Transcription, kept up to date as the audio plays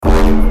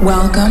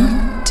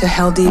Welcome to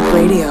Hell Deep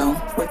Radio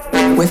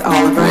with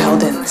Oliver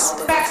Heldens.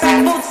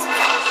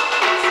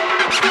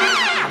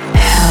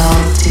 Hell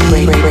Deep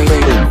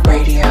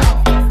Radio.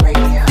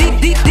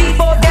 Deep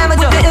or damage,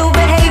 the ill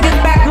behavior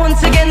back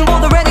once again for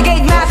the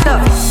renegade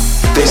master.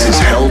 This is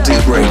Hell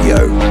Deep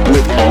Radio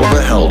with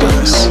Oliver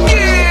Heldens.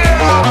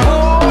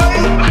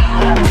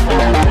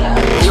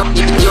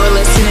 You're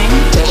listening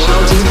to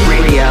Hell Deep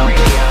Radio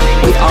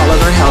with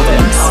Oliver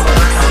Heldens.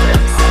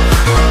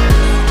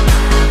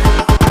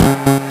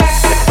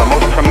 It's the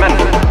most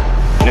tremendous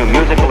new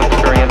musical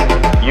experience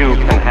you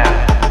can have.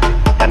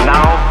 And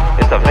now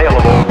it's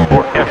available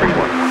for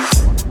everyone.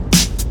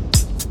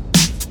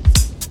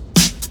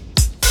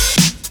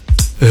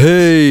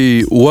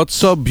 Hey,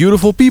 what's up,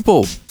 beautiful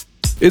people?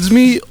 It's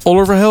me,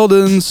 Oliver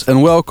Heldens,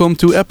 and welcome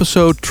to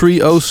episode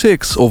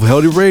 306 of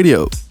Hell Deep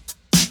Radio.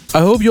 I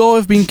hope you all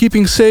have been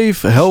keeping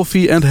safe,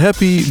 healthy and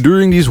happy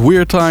during these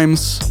weird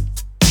times.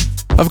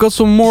 I've got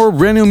some more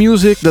brand new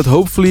music that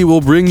hopefully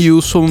will bring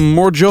you some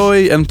more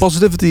joy and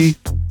positivity.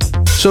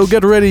 So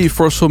get ready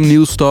for some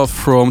new stuff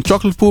from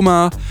Chocolate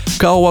Puma,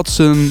 Kyle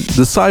Watson,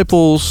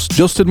 Disciples,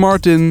 Justin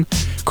Martin,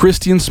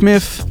 Christian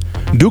Smith,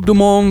 Duke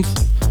Dumont,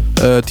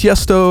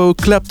 Tiesto,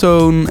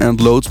 Clapton and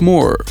loads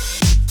more.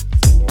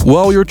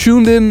 While you're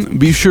tuned in,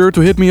 be sure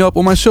to hit me up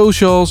on my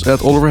socials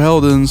at Oliver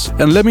Heldens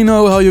and let me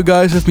know how you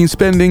guys have been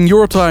spending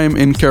your time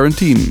in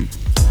quarantine.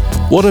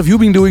 What have you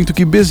been doing to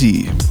keep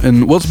busy?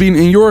 And what's been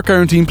in your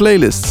quarantine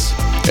playlists?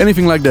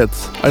 Anything like that.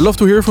 I'd love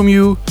to hear from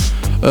you.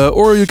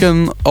 Or you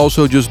can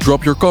also just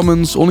drop your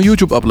comments on the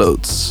YouTube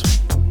uploads.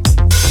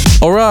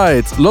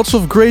 Alright, lots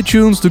of great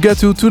tunes to get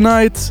to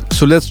tonight,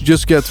 so let's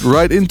just get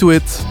right into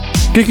it.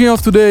 Kicking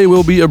off today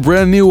will be a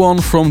brand new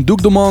one from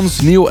Duke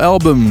Dumont's new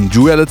album,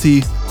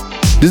 Duality.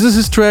 This is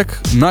his track,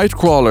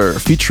 Nightcrawler,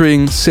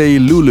 featuring Say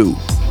Lulu.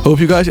 Hope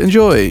you guys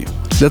enjoy.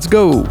 Let's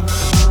go.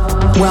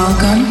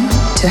 Welcome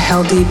to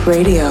Hell Deep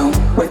Radio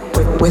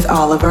with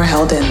Oliver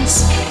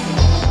Heldens.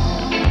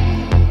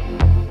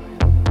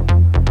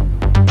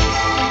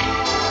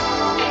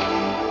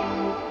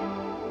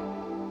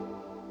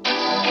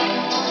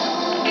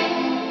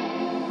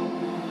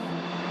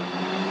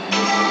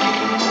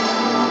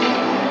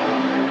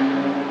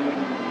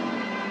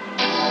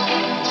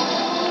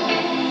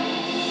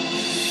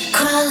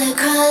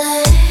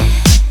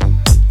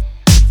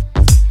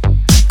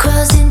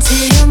 Crawls into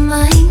your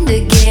mind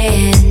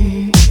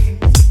again,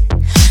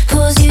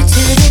 pulls you to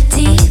the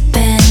deep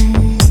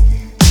end,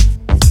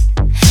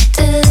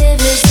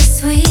 delivers the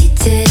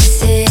sweetest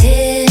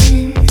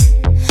sin.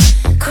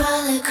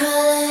 Crawler,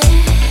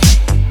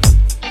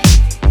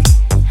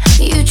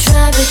 you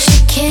try but you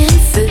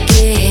can't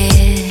forget.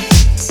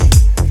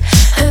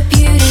 Her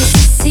beauty's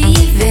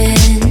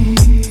deceiving,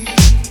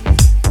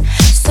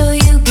 so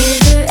you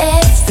give her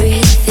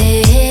everything.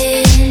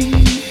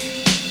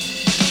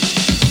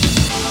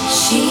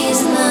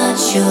 She's not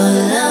your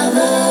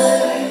lover,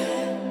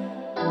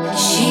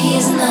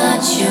 she's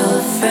not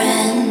your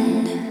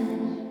friend,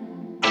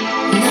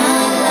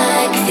 not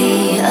like the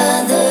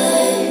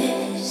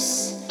others.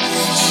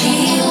 She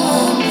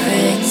won't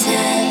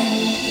pretend.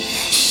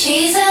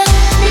 She's a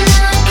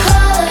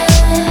nightcrawler,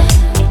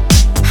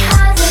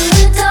 hides in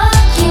the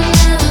dark, you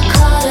never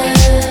caught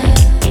her.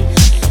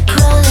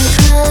 Crawler,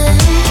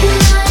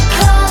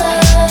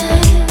 nightcrawler,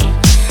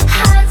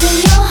 hides in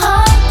your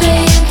heart, but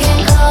you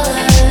can't call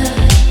her.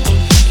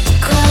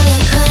 Crawler,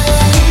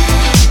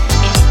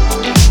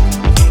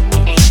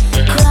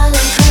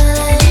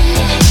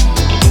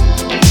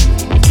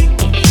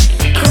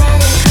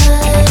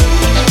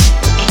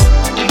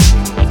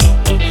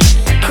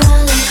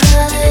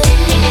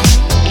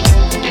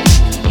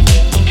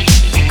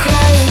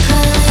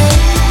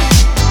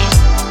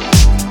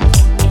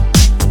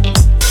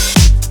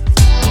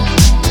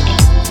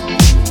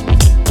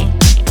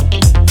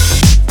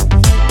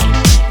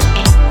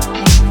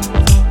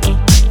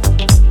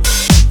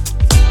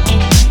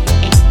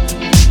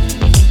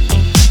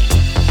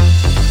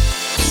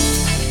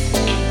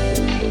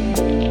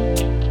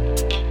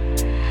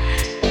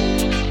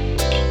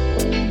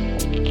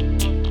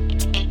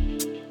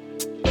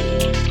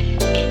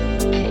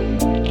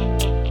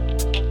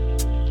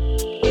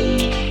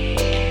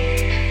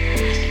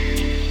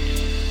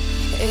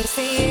 It's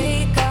the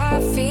ache, I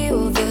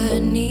feel the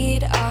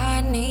need,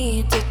 I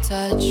need to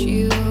touch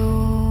you.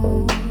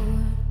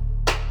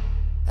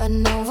 I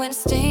know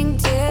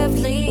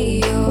instinctively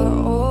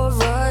your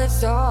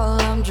aura's all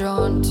I'm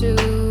drawn to.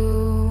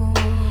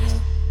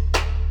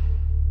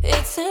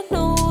 It's an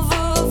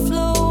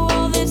overflow,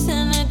 all this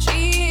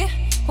energy.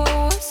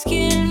 Oh, we're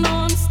skin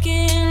on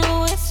skin,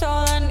 oh, it's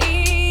all I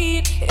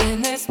need.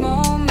 In this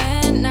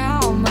moment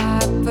now, my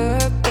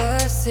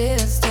purpose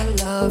is to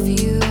love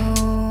you.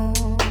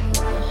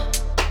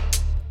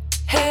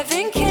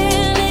 Heaven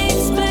can't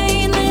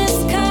explain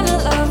this kind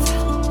of love.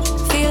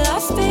 Feel our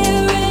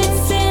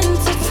spirits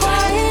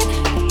intertwine.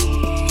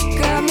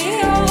 Girl,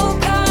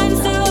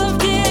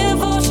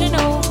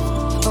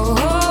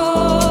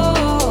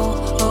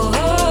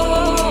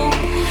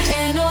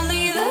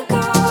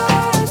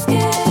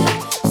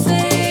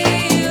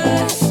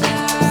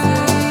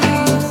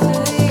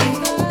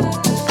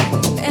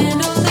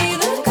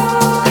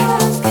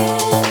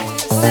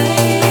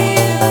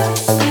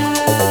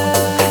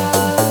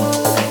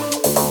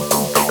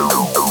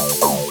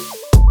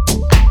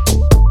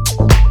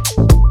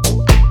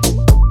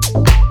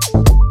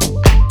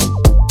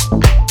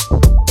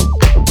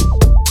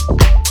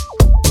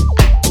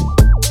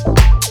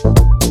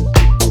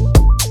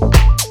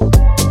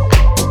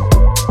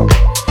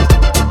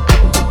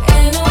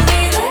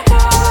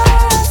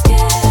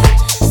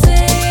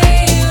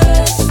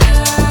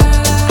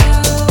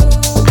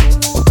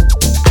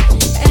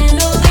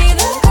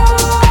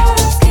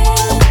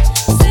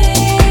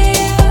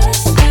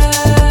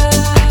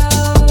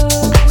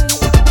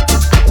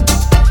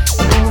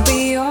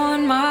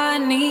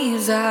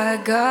 'cause I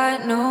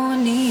got no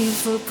need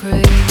for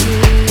praise.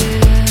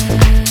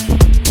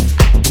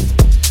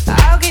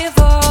 I'll give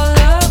all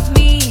of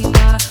me,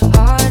 my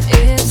heart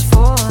is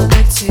for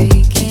the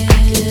taking.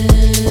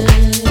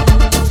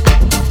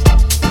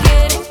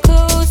 Getting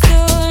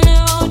closer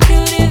now to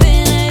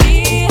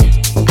divinity.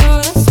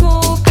 Through the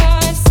smoke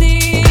I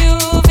see you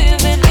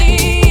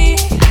vividly.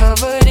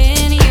 Covered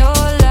in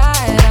your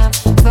light, I'm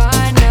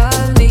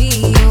finally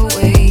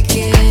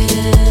awakened.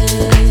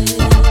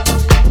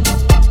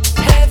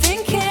 Heaven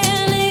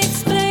can't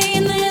explain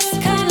this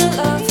kind of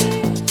love.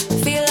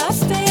 Feel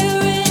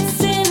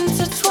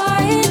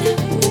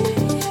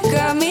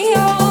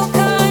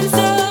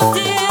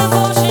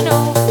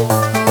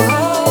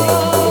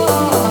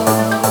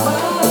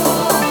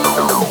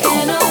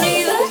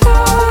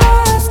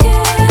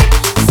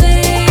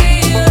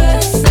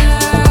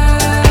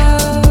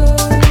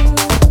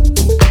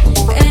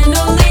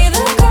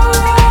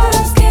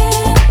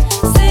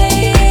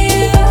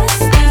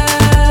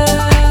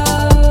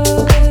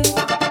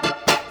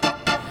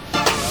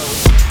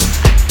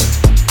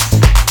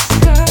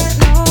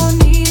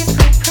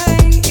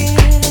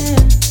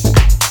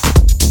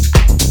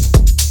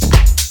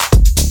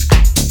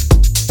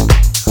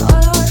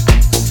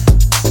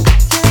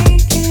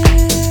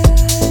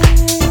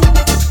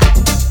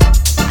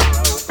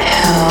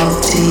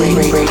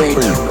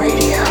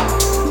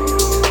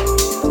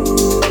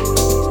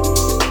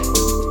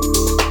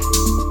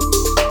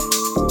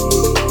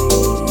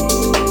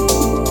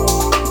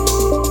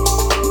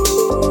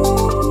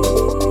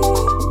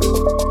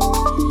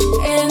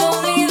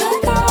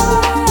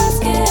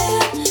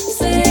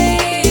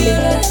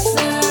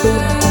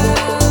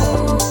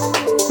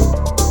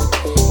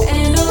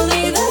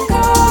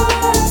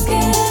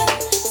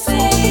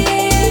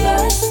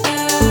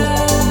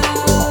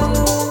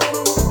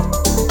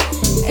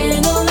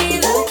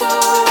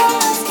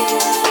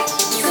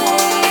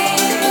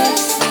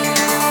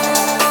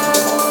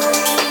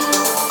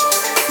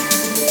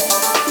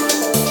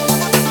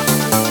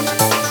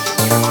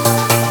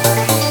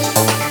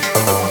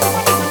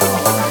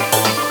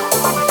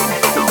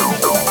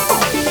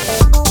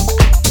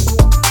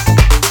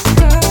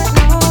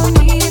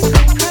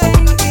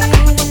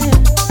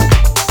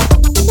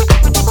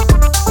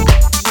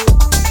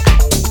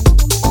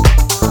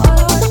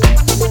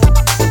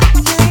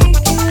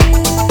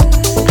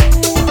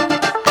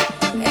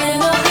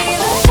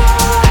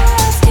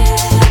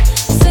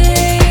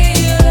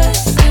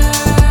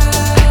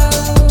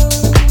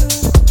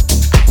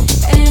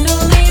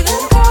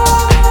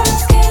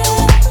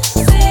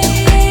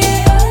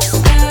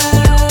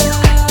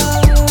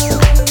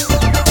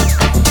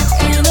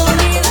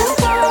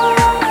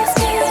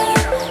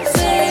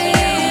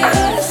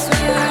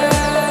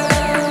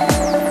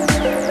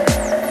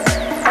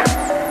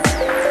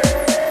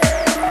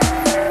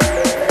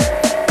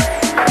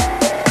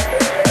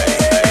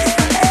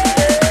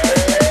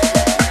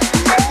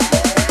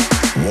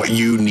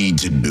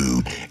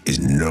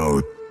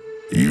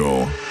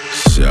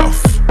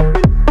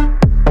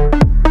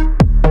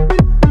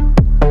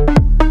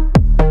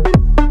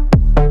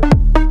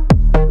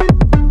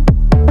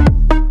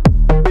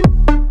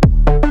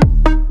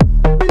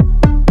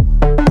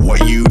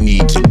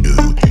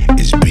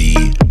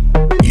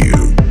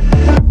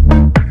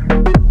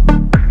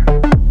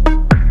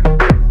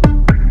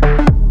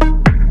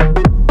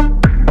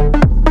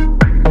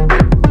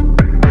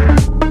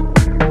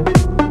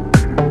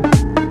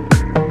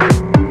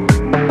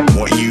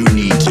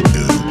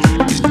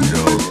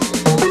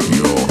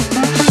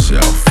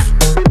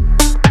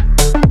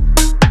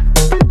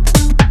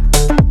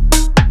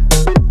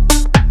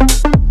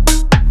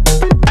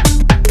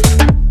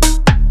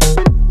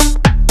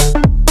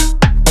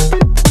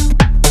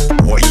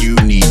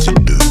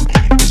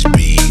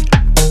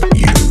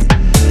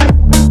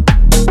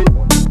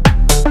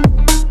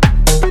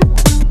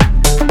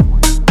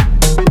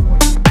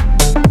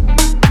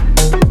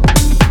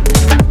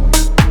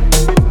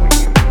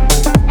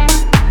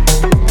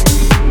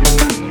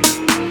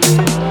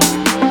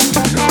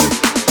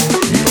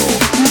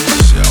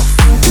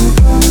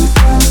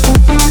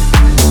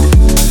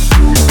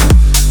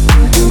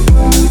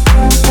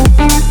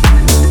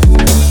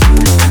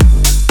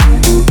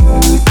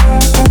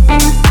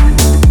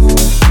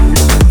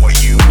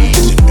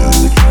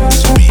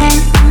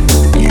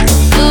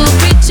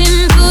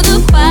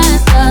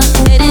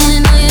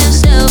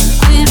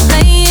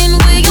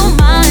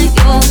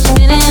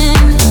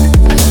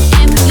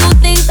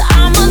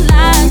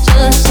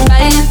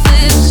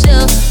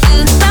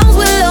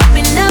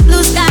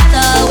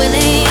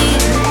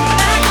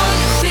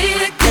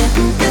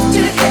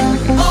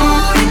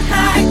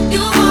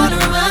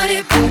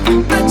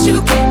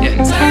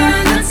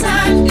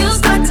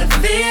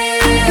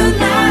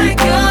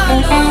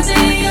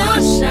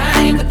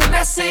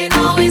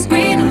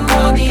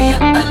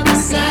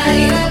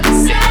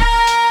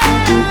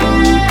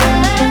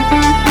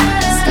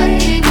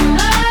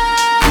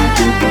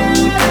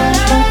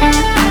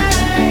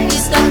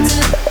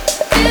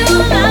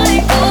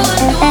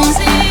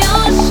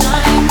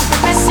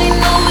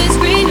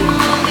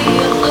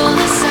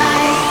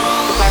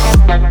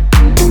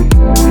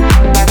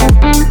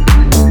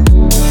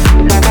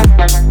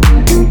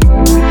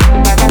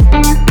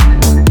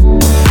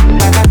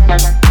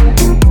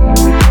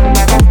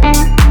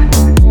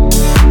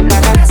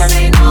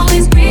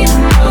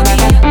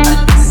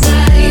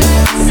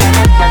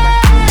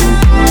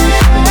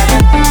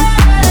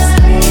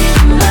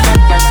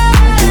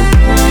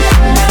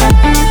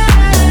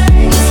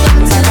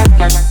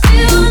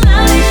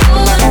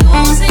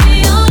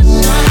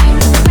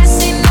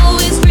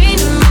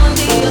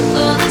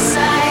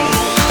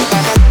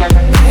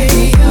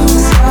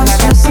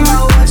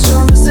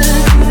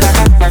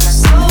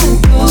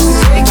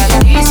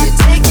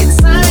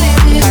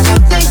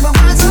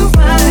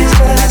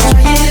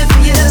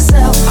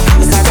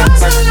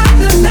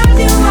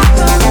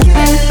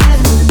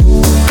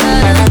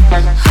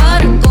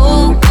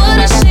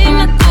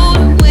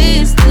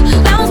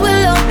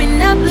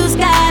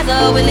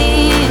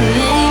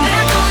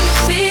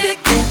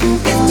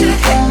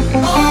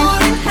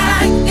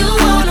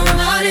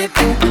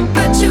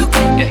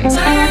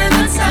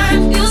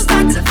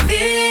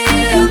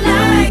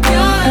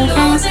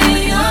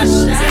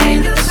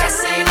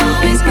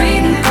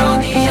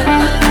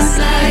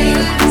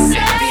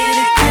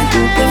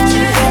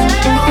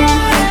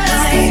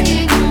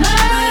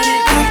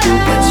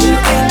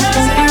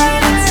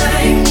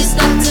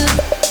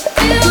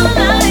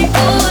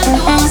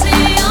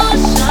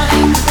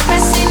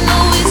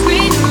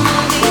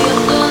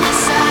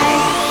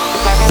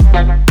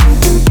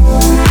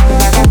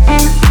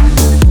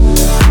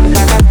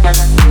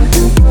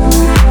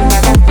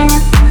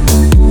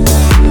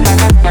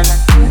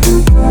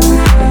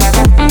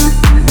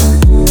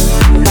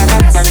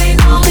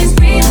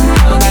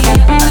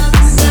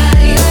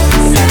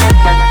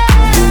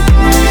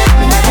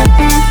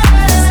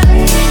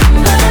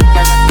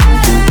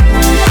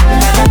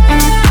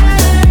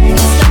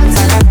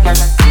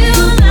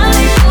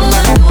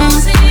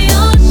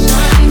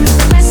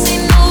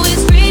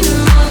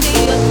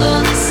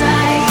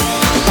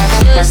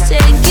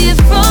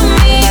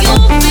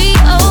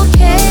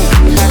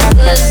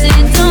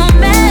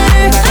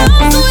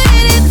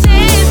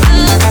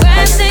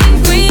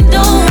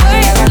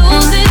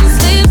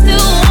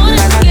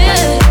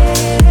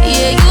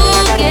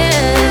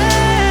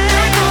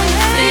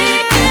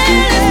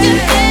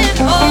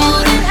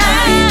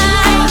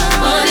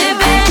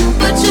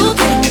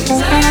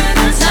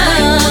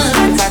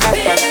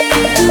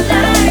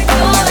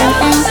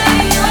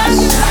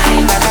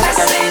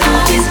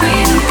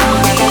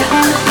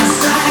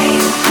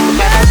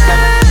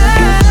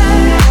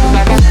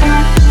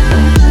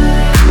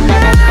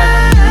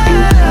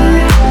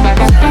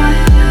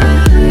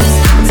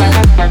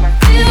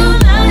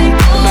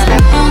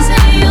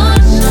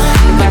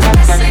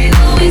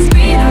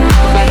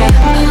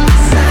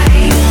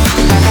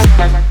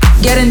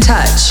in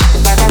touch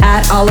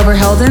at Oliver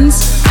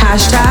Heldens,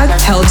 hashtag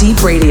Hell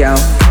Deep Radio.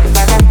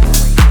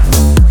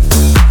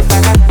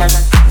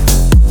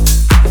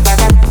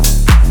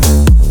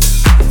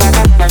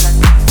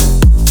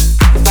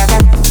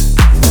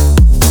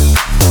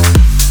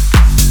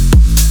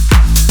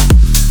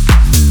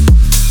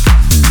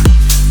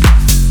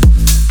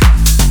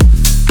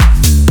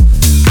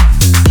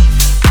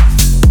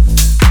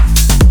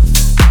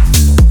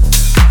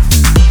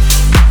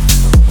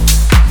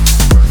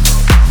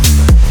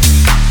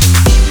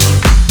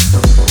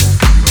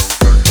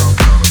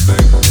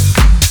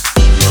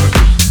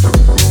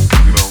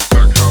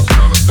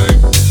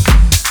 Thing.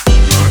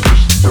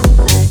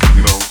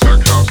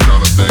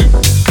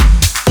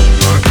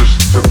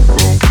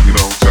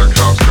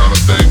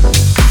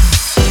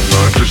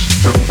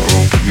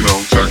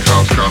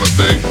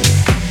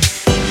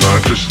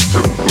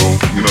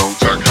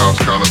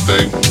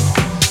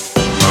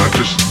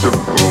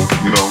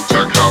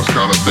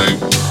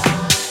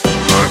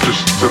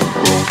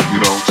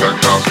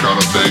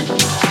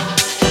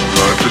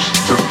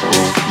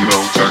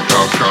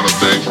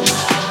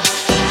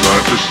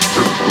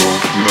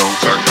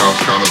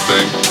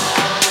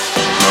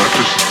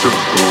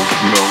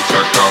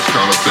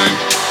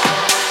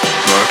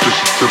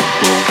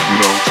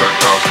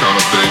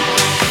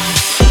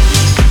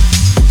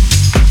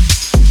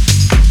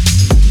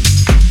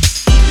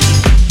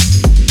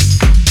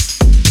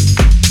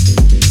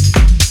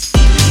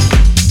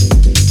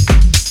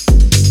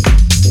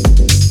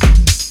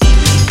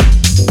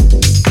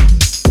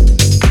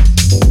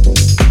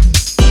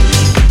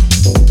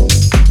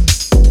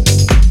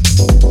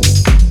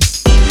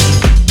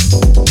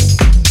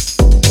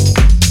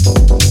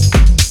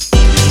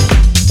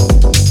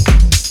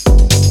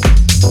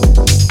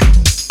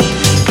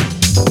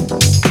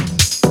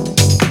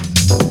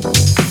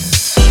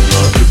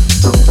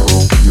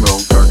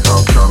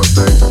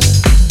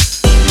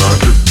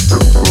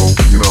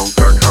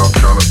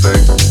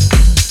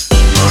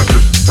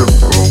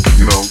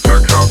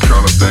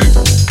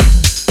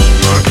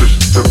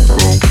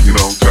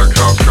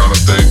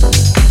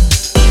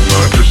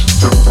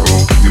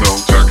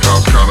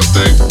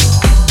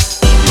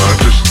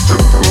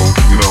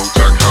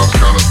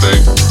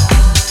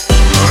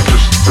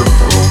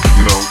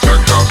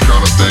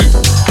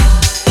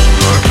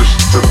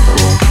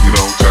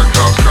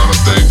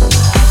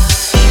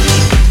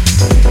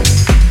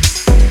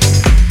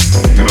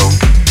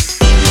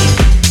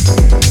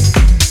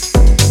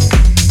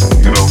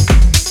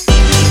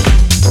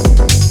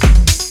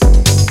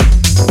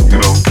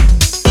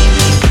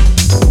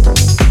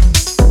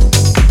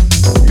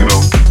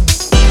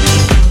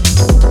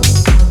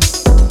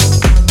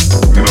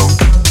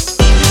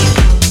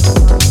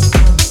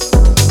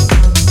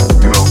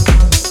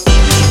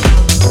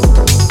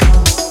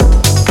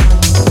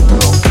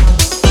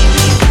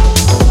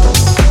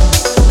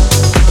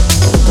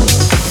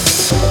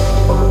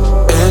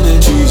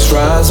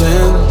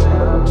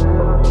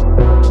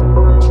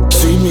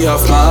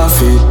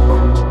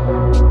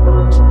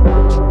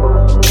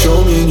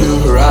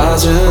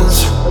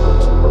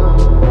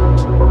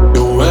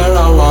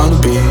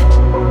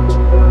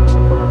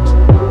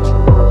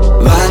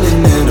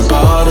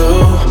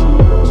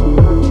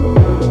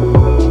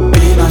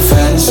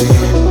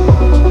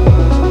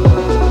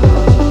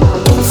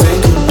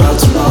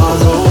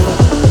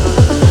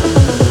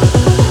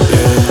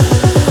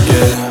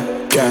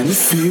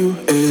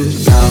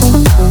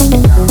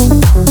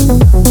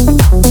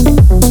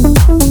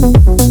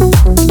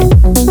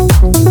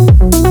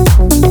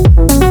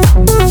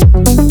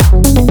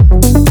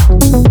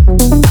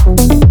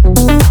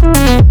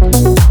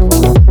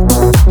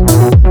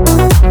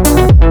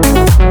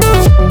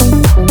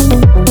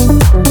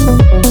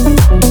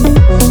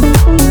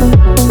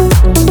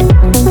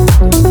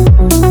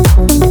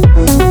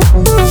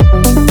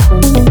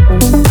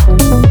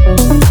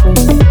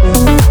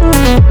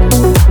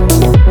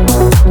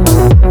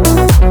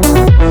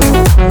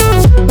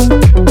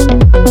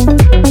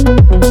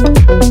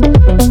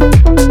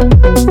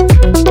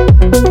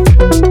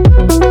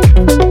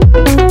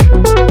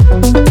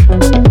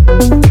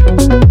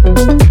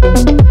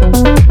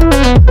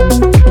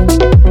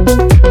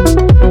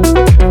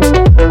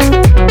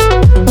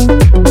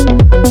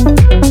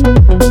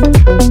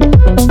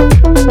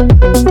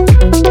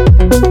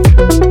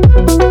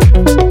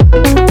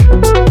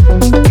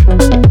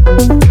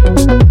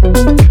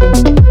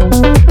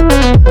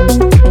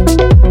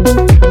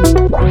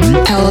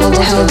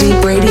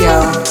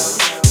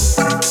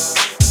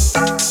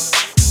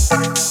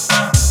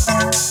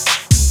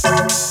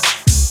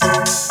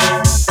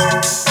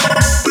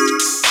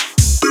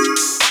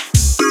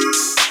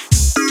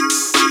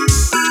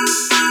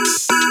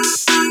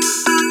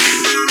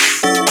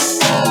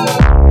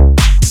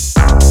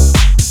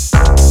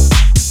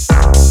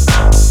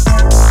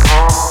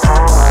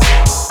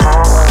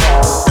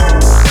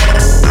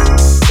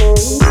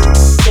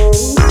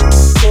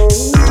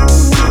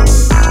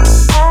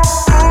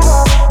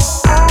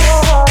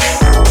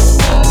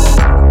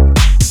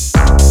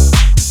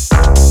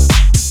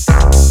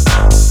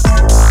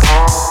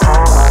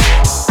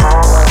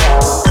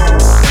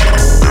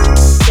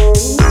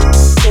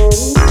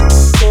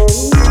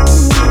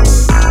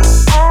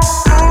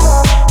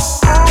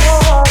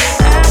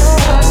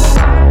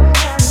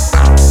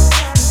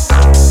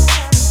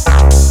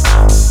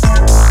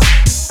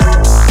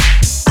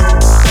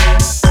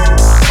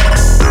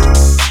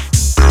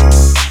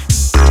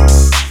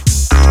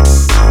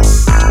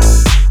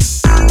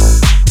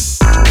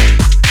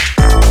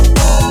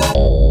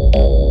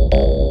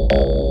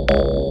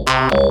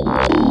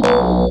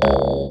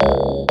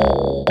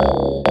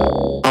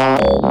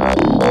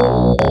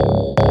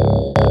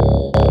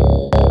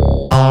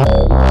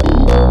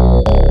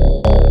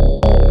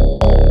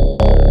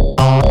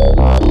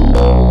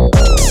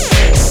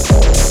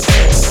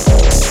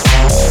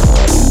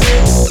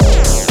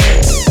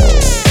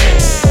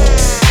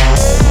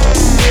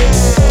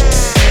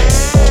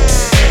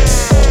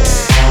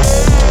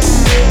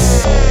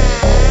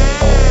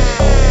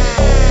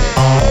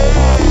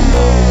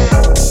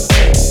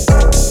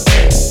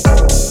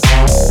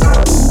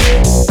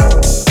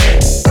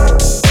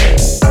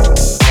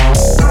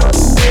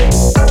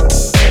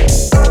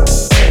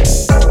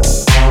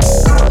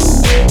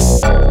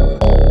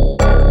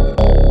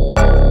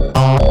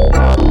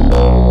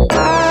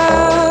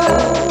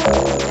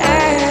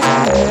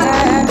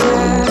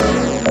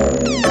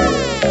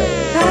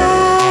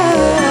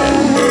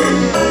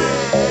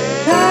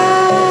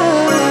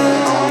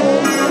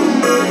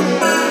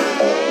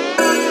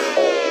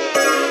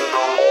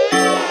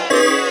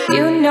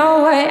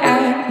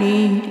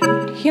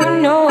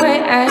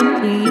 I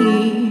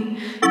need.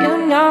 You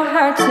know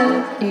how to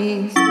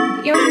please.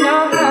 You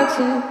know how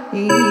to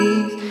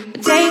please.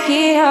 But take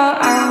it all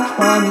out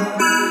for me.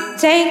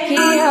 Take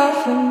it all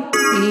from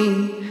me.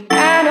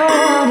 I don't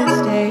wanna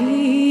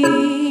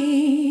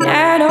stay.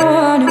 I don't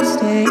wanna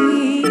stay.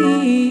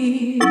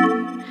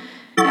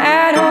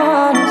 I don't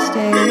wanna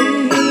stay.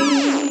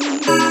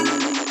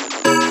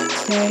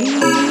 Stay.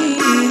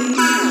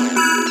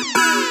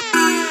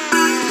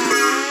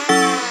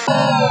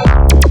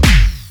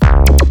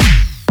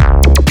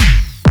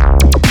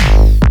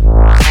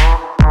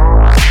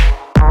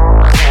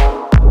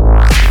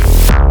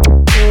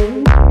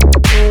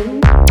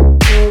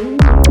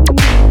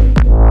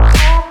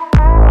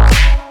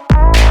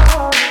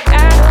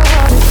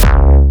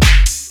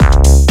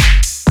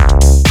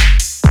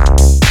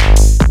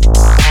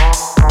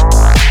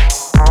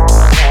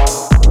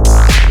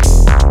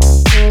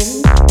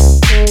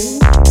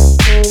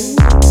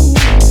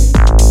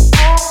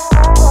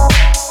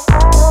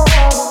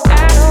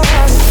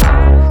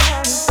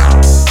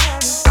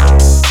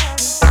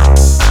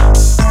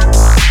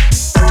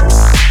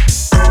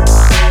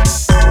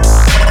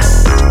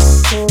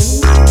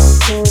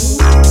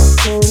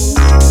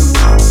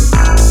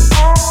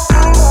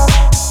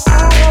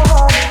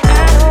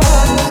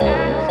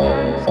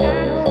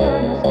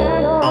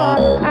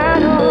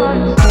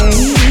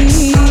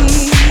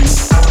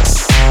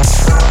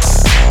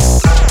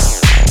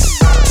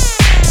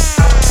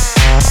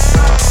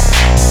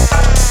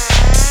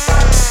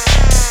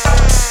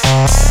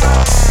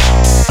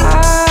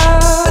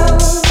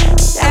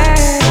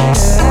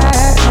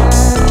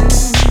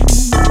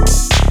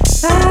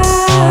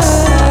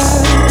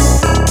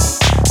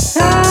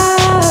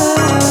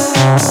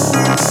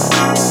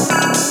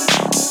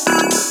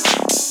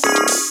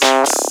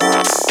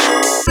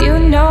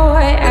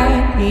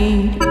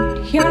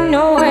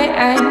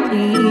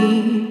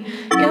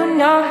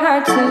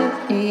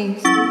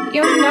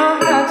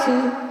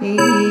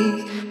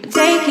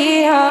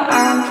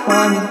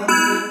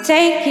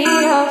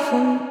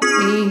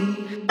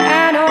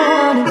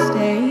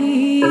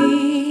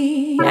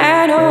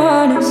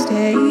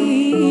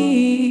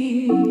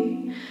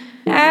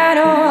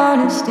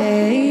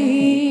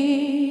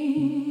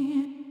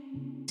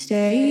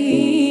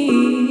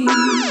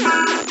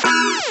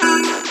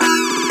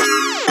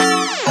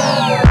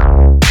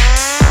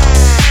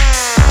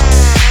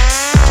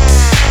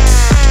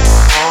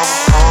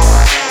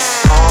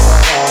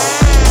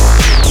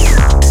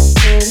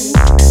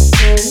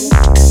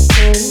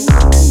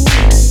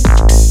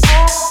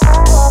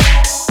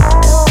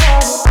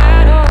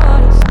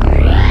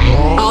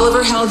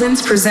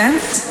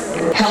 Presents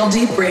Hell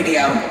Deep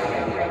Radio.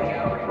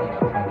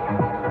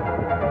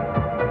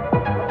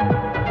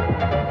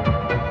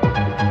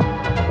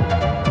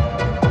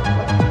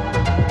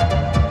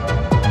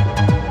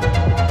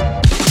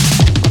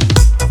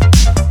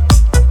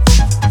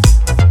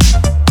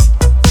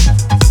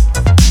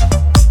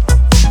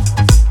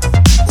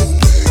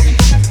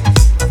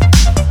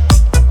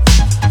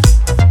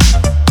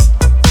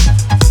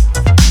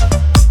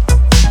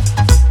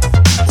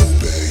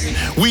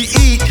 We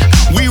eat,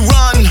 we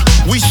run,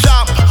 we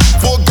shop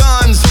for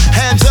guns.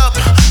 Hands up,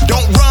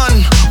 don't run,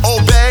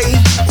 obey.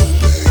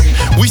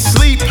 We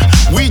sleep,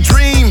 we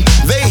dream,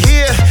 they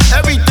hear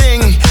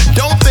everything.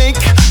 Don't think,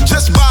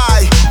 just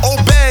buy,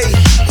 obey.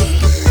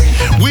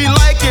 We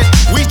like it,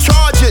 we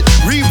charge it,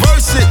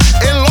 reverse it,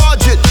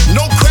 enlarge it.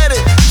 No credit,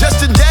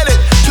 just indebted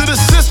to the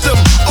system.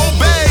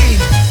 Obey,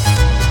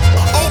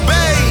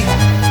 obey,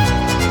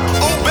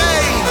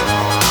 obey,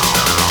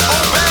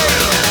 obey.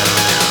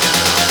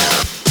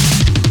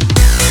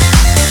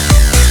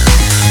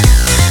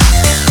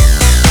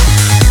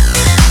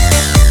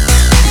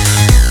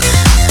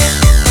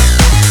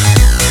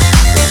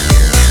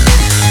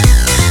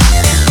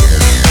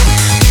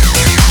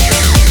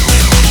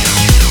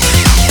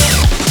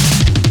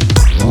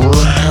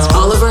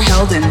 Oliver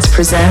Heldens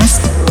presents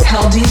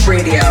Hell Deep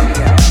Radio.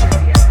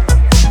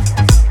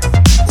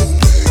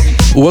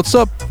 What's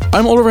up?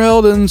 I'm Oliver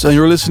Heldens and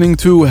you're listening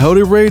to Hell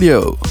Deep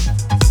Radio.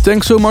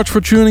 Thanks so much for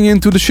tuning in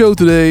to the show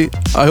today.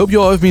 I hope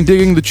you all have been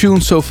digging the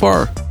tunes so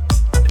far.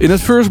 In that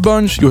first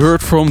bunch you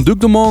heard from Duke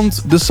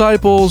Dumont,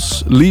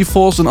 Disciples, Lee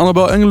Voss and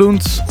Annabel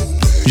Englund,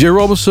 Jay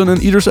Robinson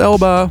and Idris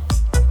Elba,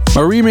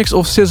 my remix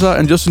of SZA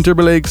and Justin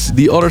Timberlake's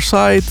The Other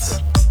Side,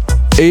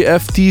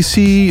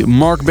 AFTC,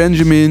 Mark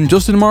Benjamin,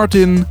 Justin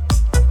Martin,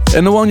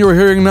 and the one you're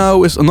hearing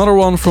now is another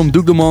one from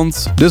Duke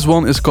Dumont. This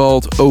one is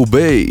called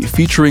Obey,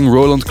 featuring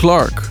Roland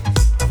Clark,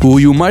 who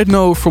you might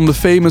know from the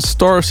famous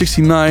Star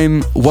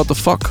 69 What the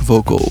Fuck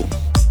vocal.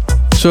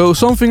 So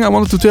something I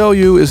wanted to tell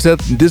you is that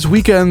this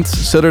weekend,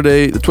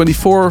 Saturday the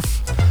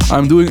 24th,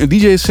 I'm doing a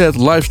DJ set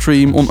live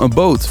stream on a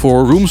boat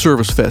for Room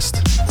Service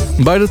Fest.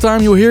 By the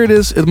time you hear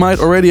this, it might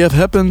already have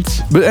happened,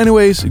 but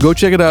anyways, go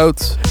check it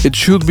out. It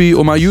should be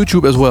on my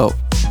YouTube as well.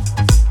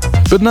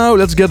 But now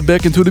let's get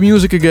back into the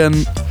music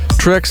again.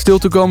 Tracks still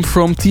to come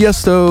from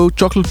Tiesto,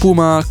 Chocolate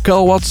Puma,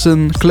 Kyle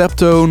Watson,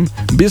 Claptone,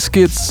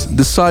 Biscuits,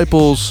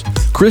 Disciples,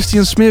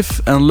 Christian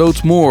Smith and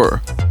loads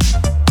more.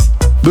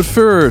 But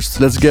first,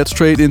 let's get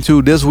straight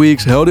into this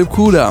week's Hell Deep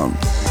Cooldown.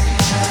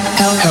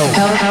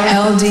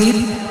 Hell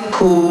Deep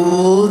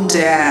Cool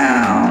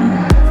Down.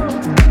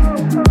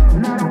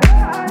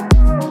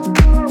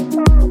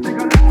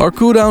 Our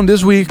cooldown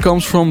this week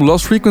comes from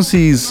Lost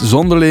Frequencies,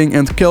 Zonderling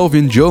and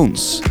Calvin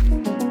Jones.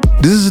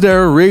 This is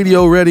their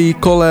radio-ready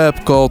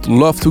collab called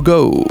Love to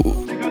Go.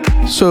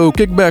 So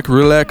kick back,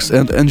 relax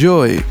and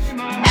enjoy.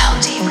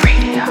 Hell Deep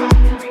Radio.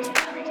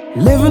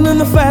 Living in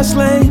the fast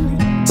lane,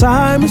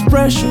 time is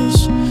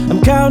precious.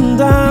 I'm counting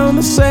down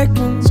the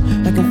seconds,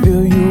 I can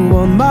feel you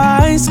on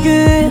my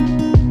skin.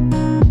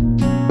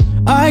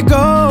 I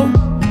go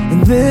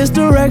in this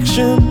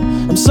direction,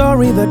 I'm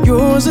sorry that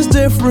yours is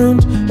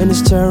different and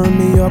it's tearing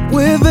me up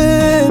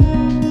within.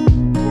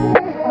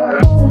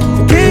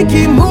 I can't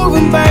keep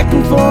moving back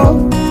and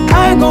forth,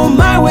 I go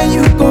my way,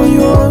 you go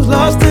yours,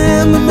 lost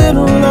in the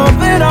middle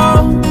of it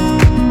all.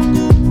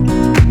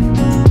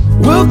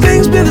 Will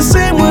things be the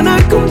same when I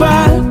come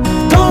back?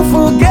 Don't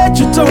forget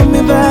you told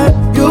me that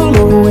you'll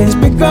always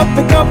pick up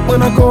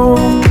when I call.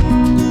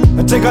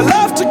 I take a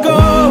love to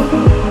go.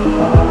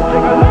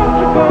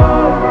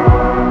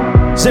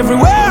 'Cause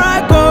everywhere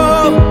I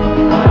go,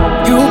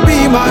 you'll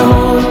be my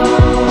home.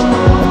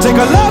 I take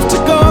a love to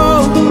go.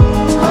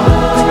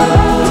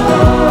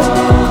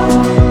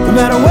 No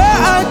matter where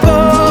I go,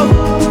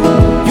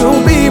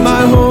 you'll be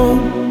my home.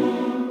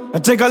 I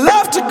take a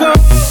love to go.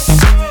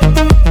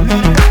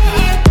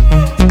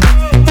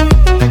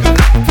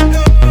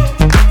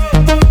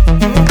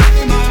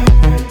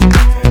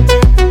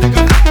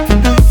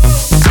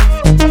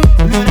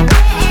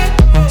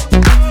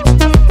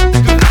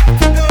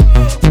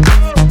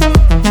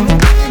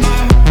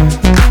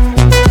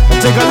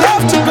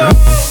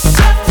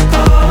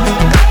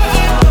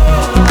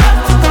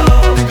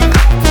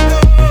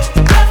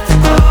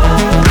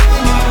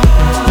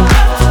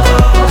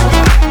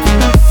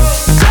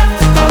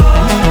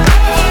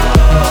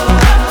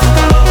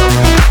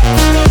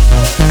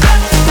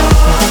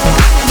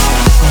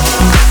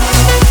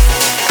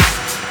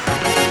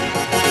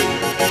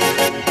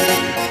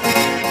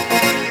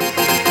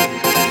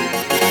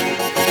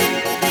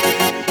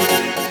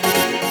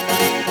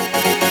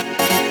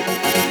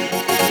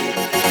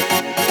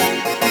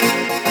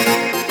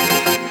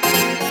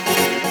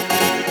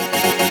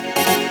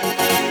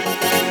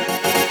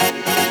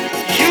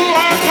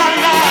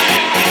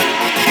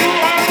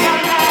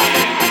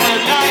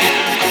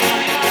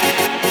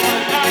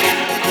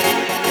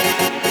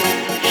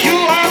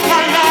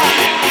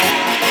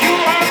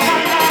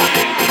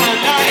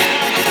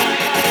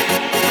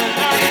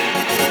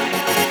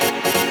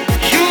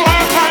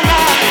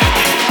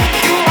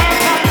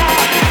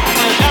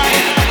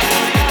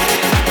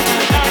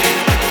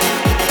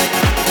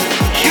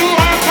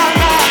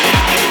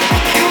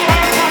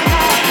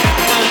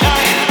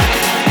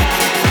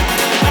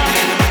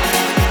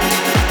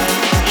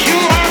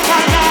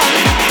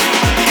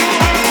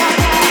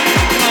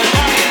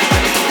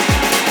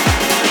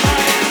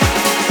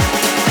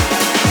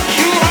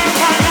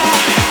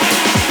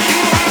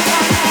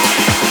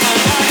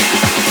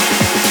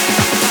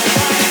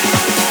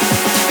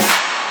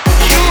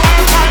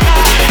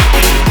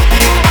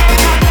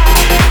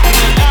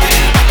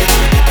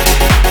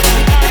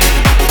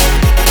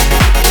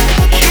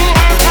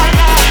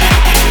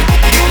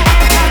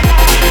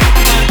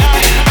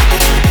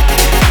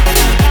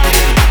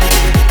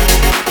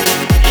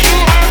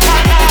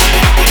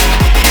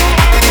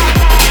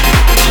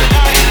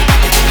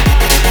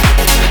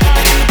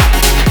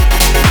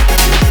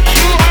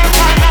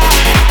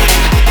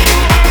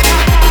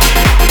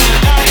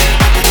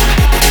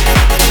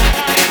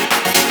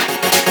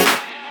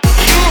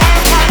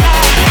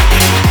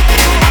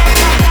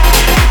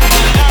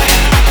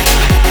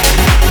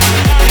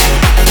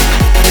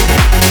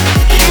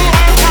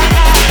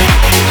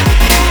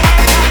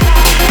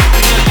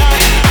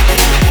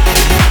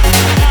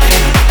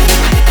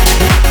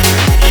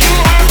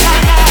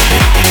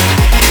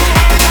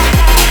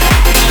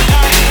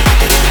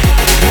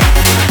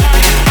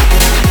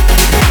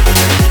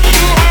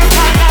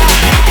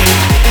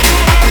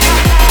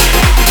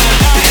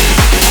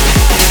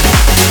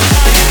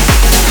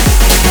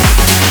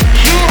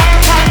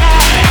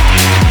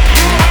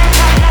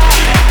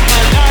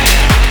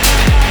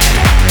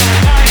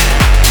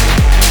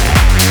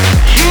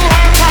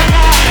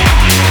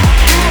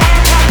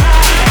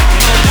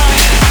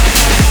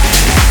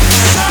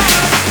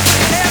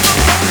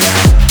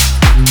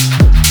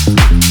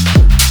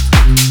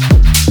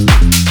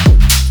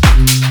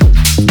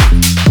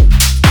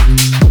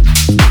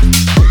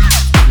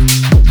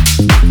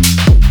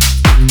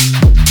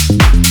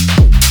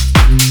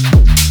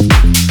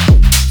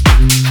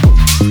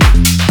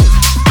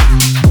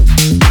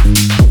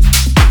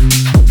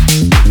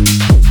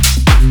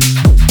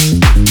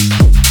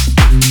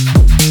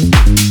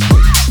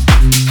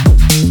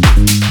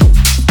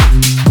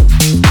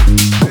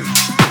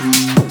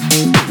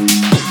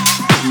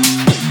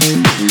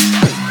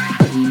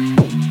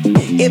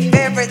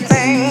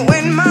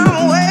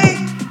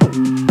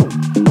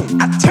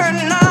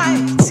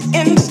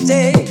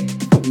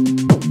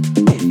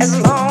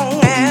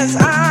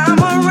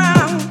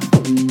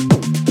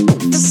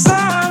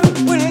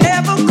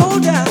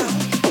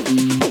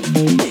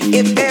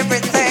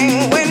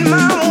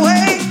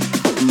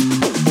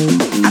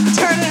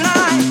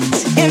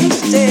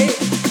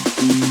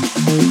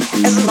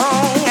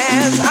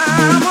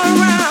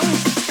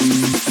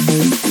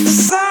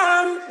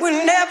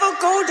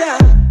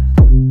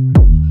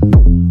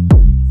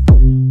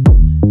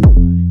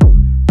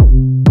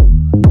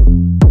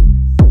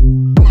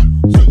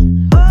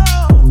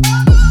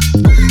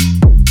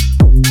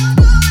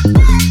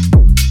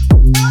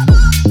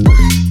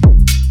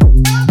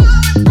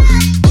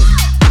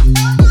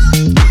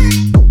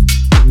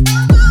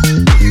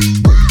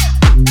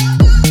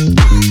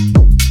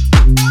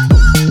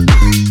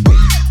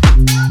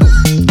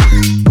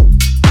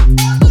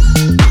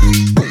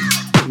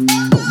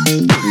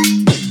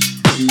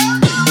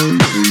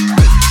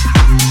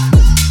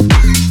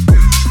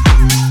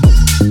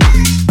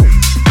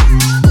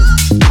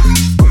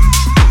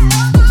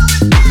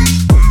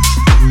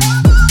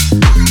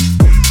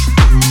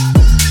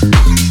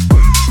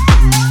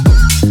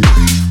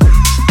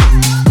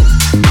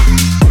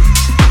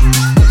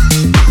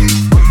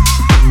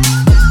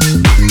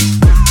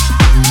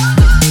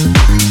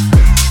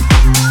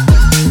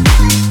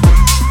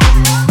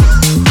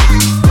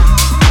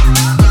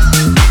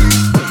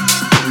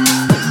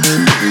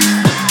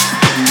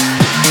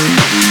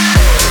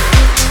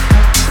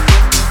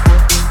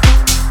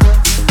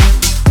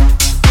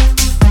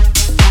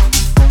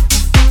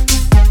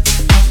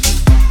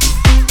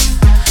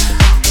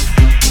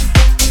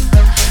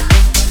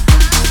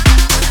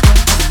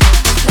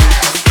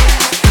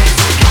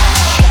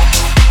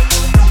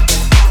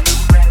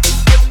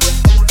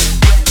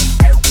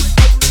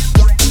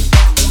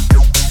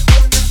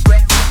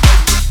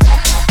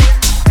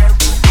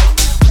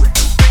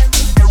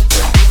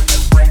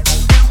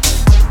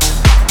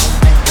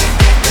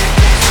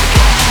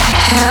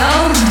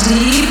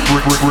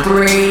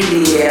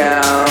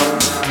 Radio.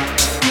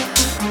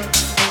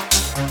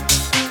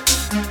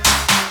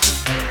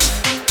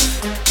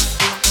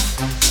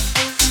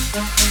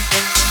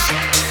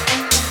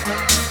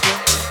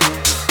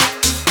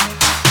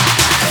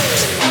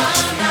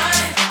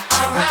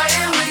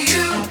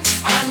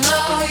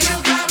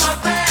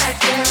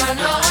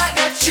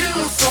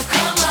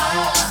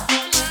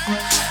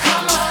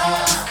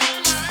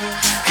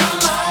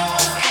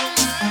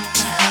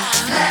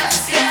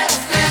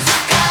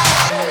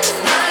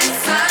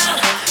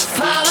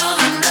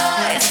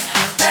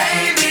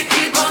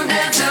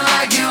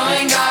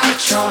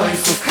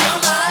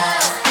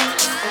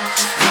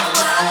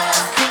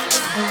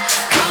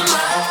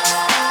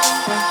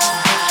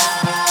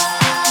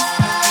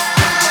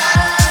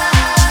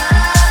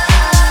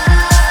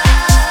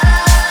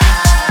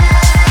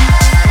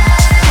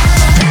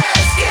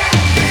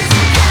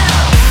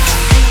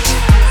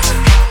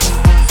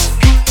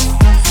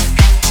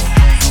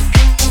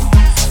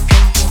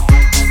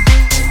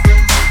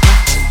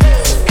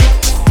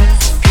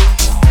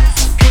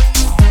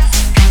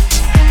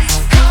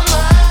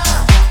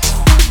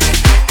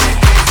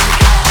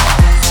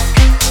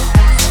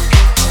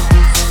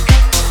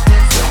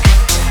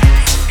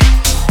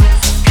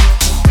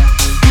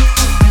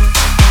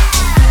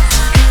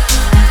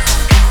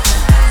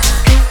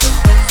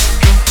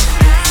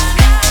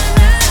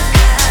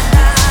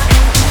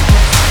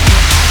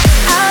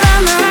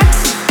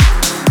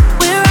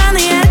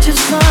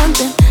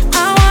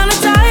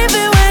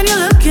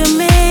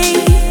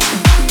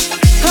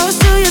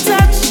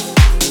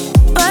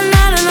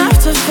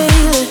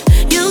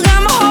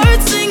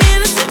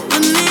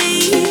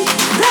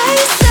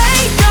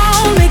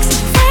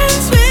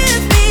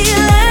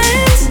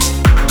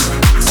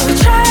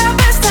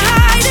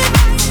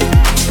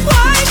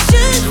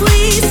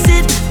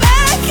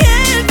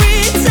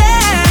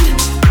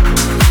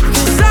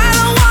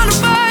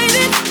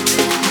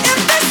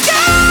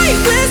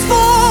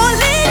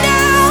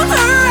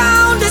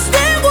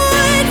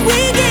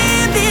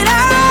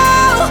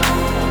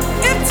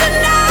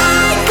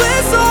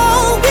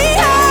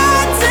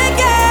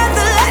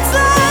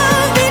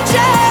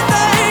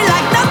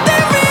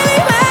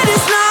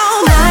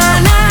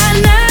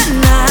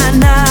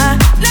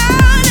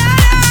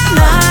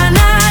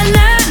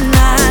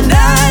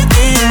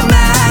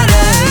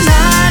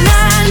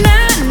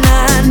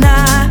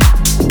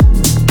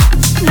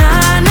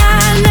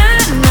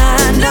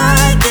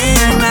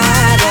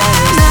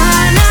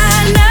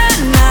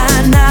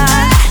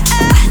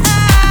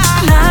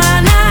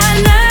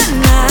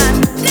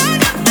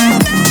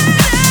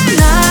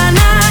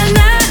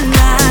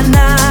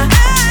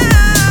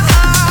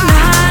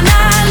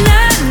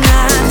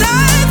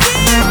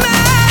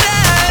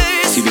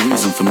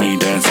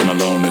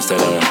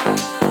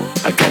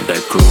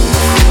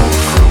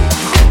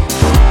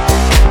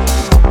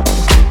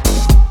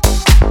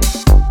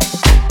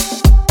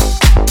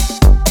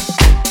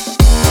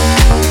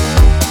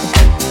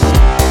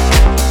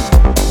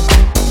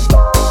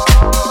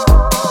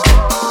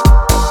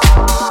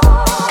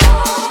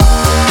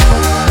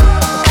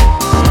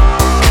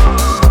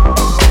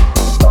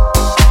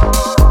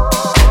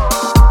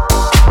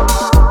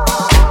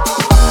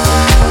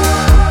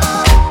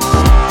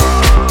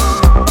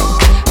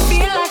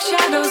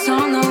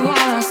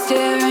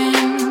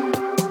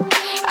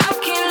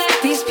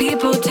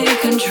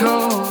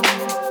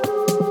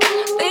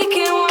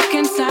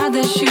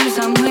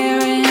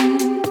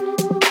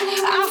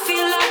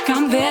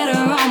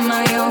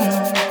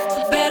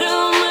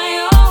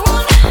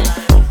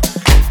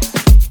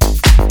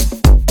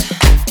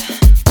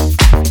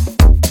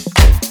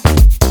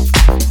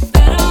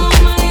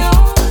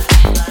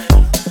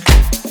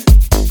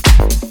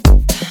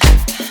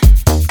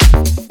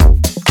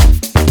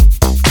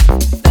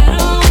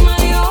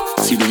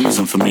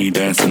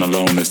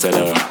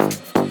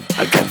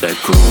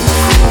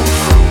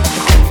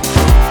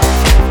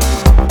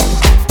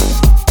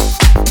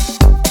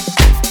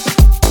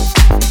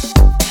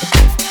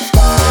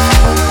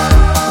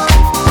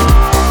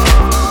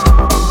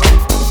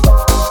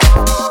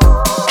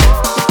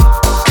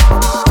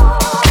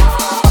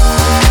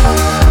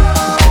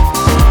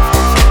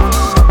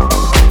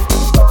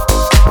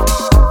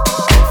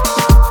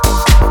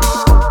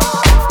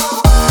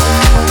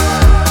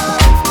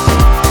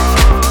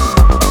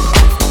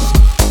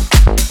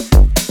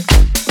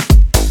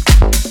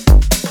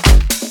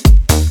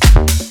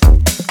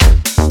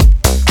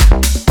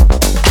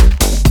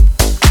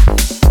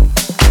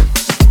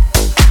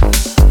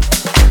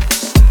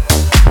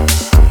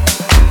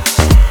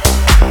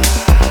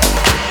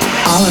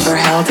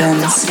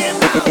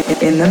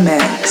 In the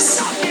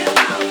mix.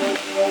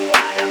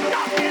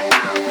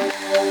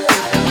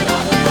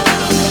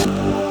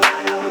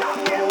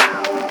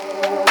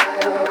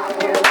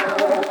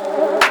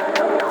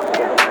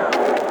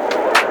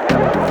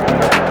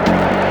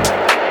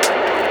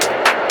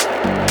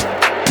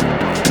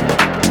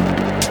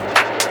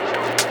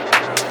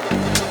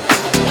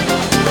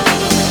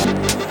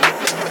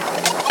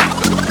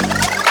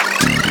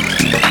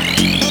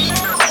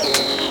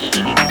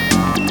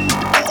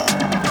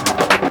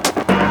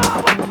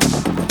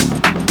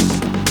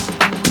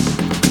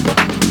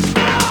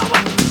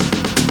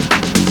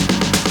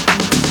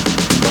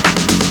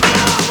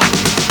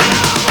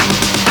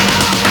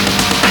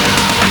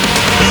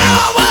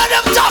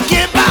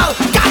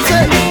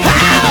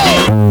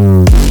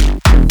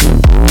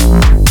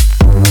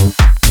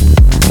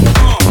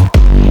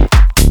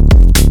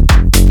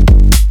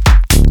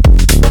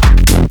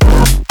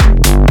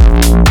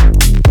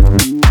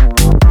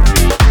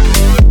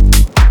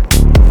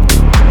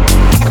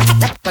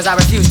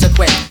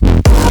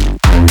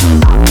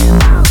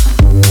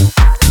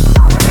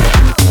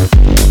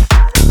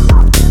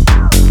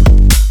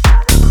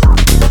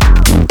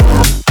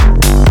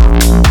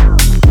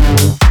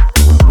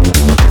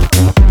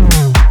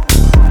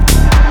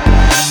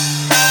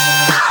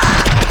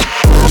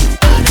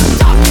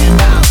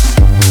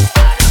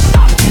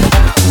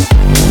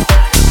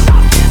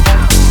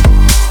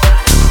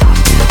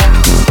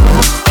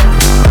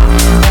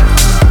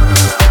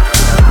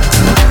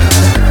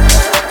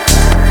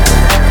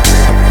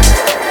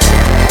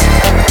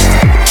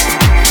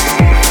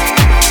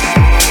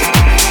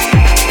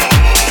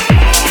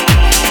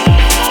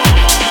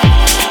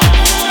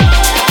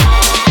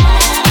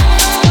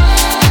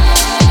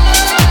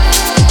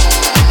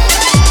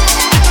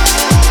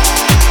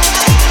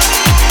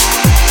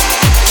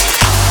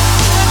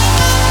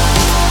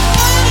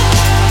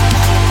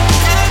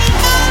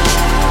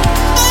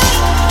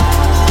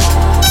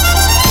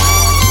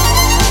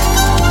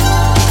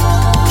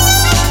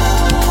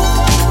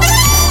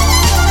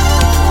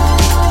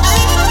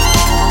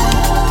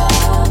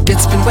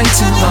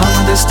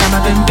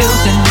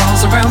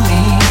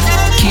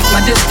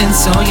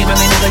 you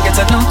really never get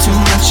to know too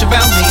much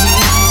about me.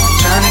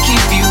 Trying to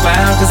keep you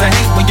out, cause I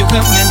hate when you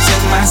come into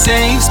my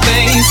safe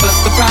space. But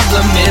the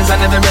problem is I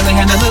never really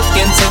had to look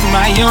into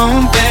my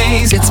own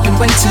face. It's been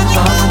way too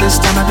long, this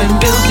time I've been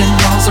building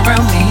walls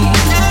around me.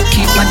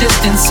 Keep my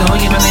distance so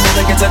you really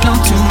never get to know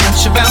too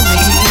much about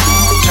me.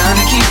 Trying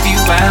to keep you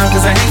out,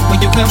 cause I hate when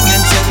you come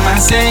into my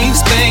safe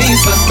space.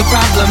 But the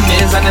problem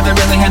is I never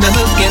really had to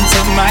look into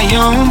my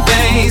own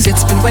face.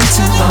 It's been way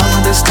too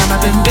long, this time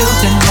I've been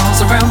building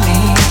walls around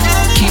me.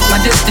 Keep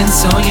my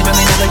distance so you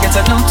really never get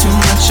to know too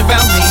much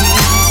about me.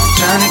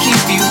 Trying to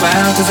keep you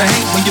out, cause I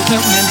hate when you come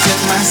into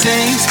my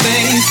safe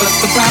space. But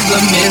the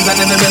problem is I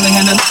never really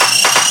had to.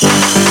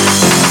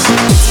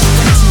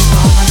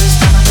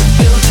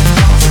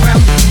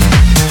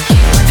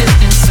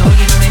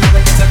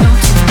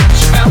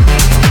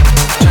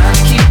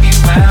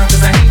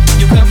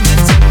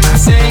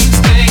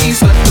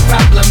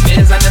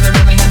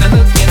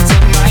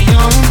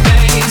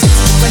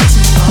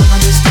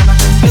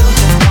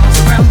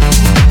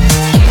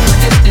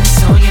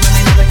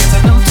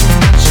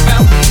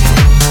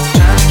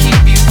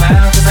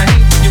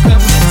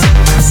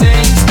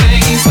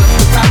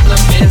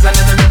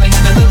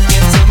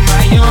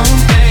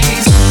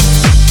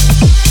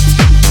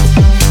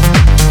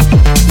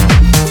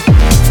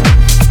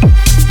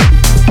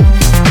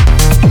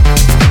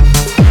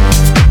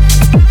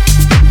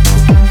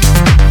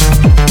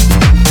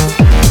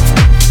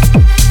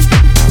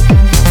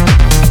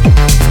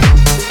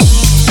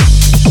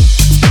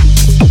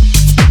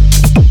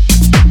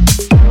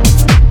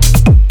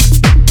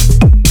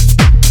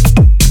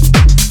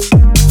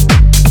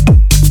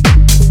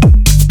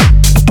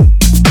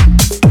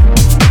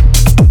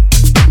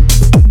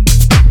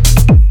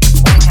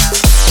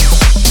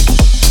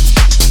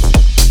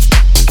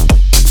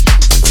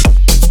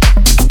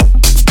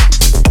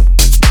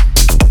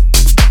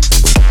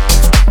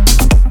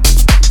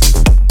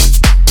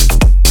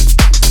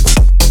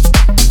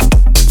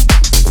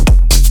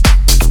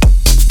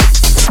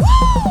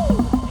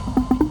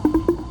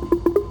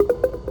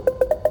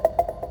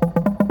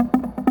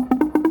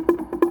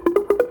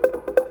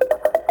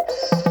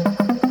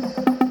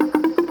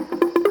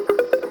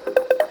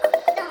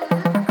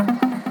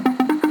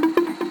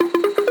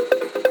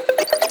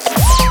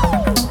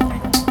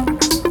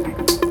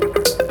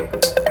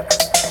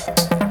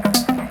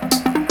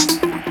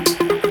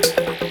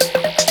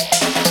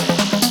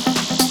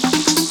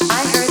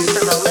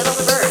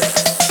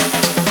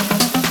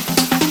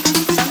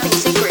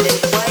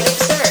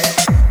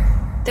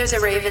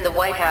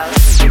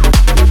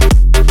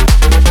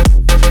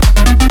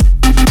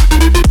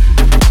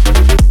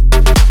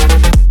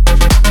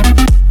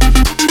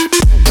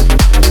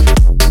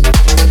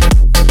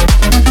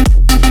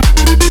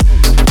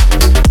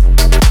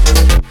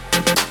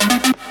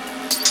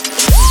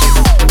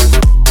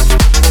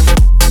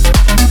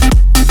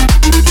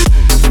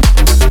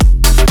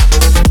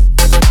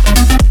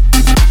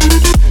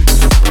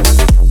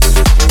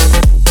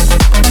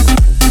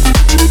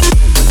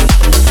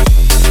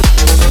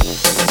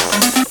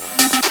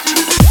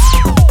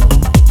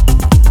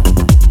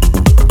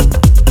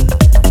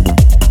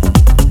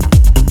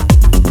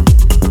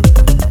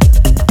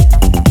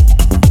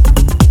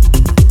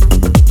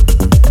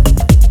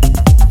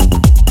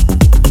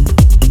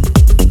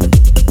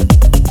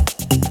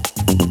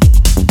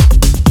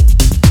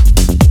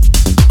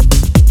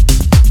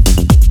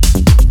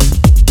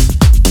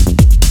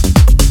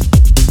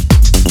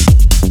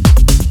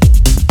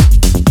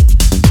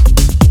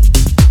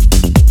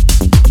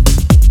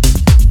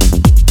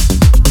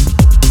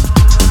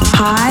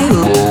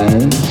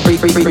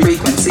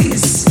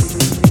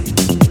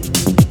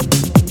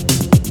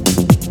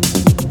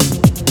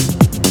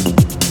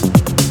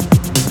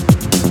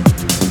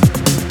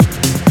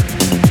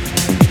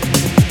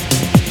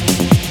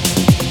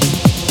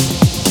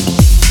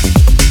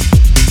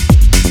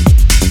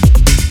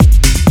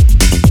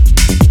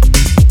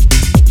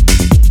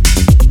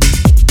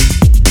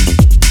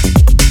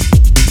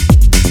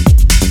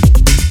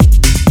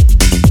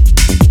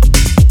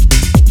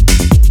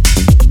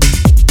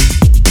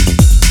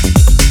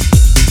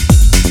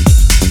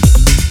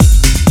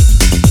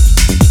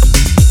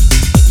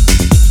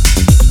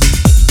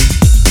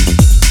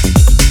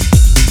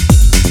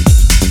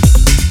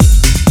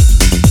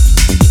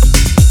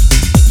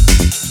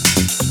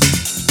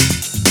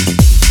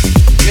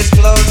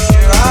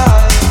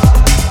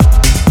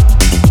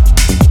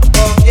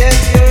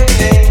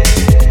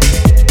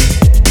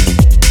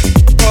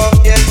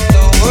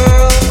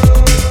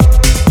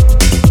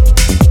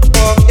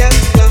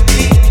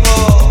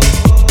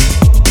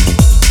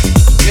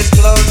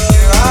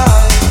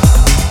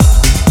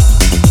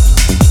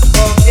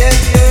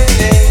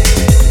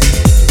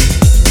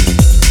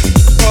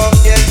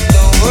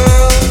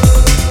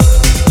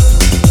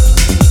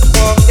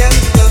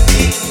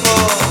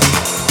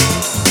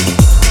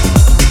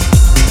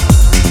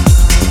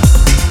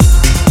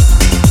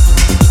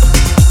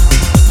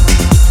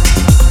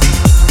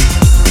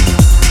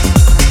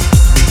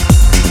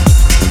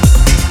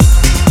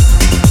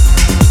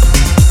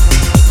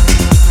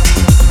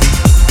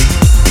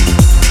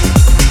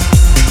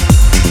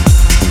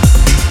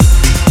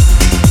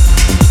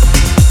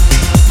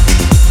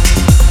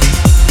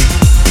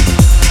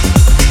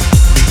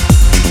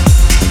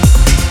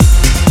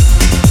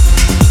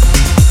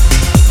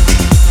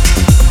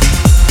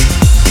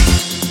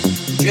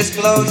 Just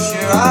close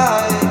your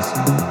eyes.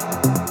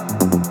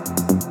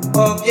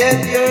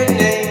 Forget your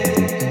name.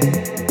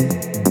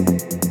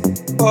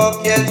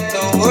 Forget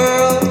the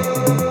world.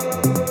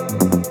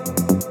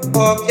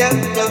 Forget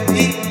the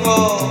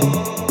people.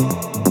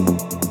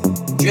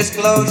 Just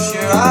close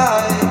your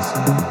eyes.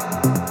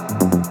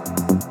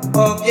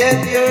 Forget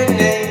your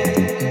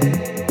name.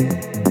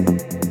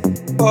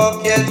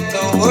 Forget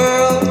the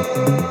world.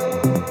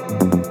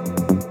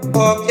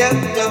 Forget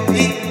the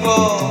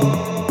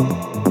people.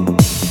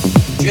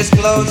 Just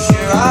close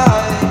your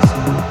eyes.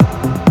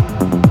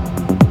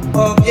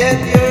 Forget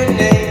your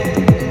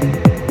name.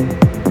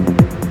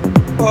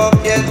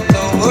 Forget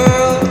the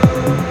world.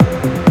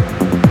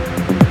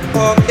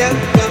 Forget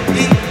the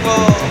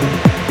people.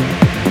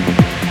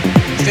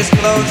 Just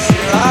close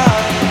your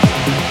eyes.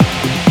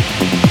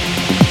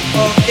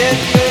 Forget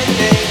your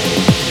name.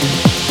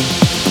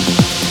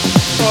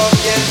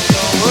 Forget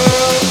the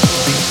world.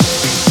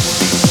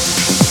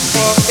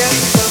 Forget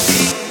the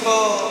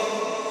people.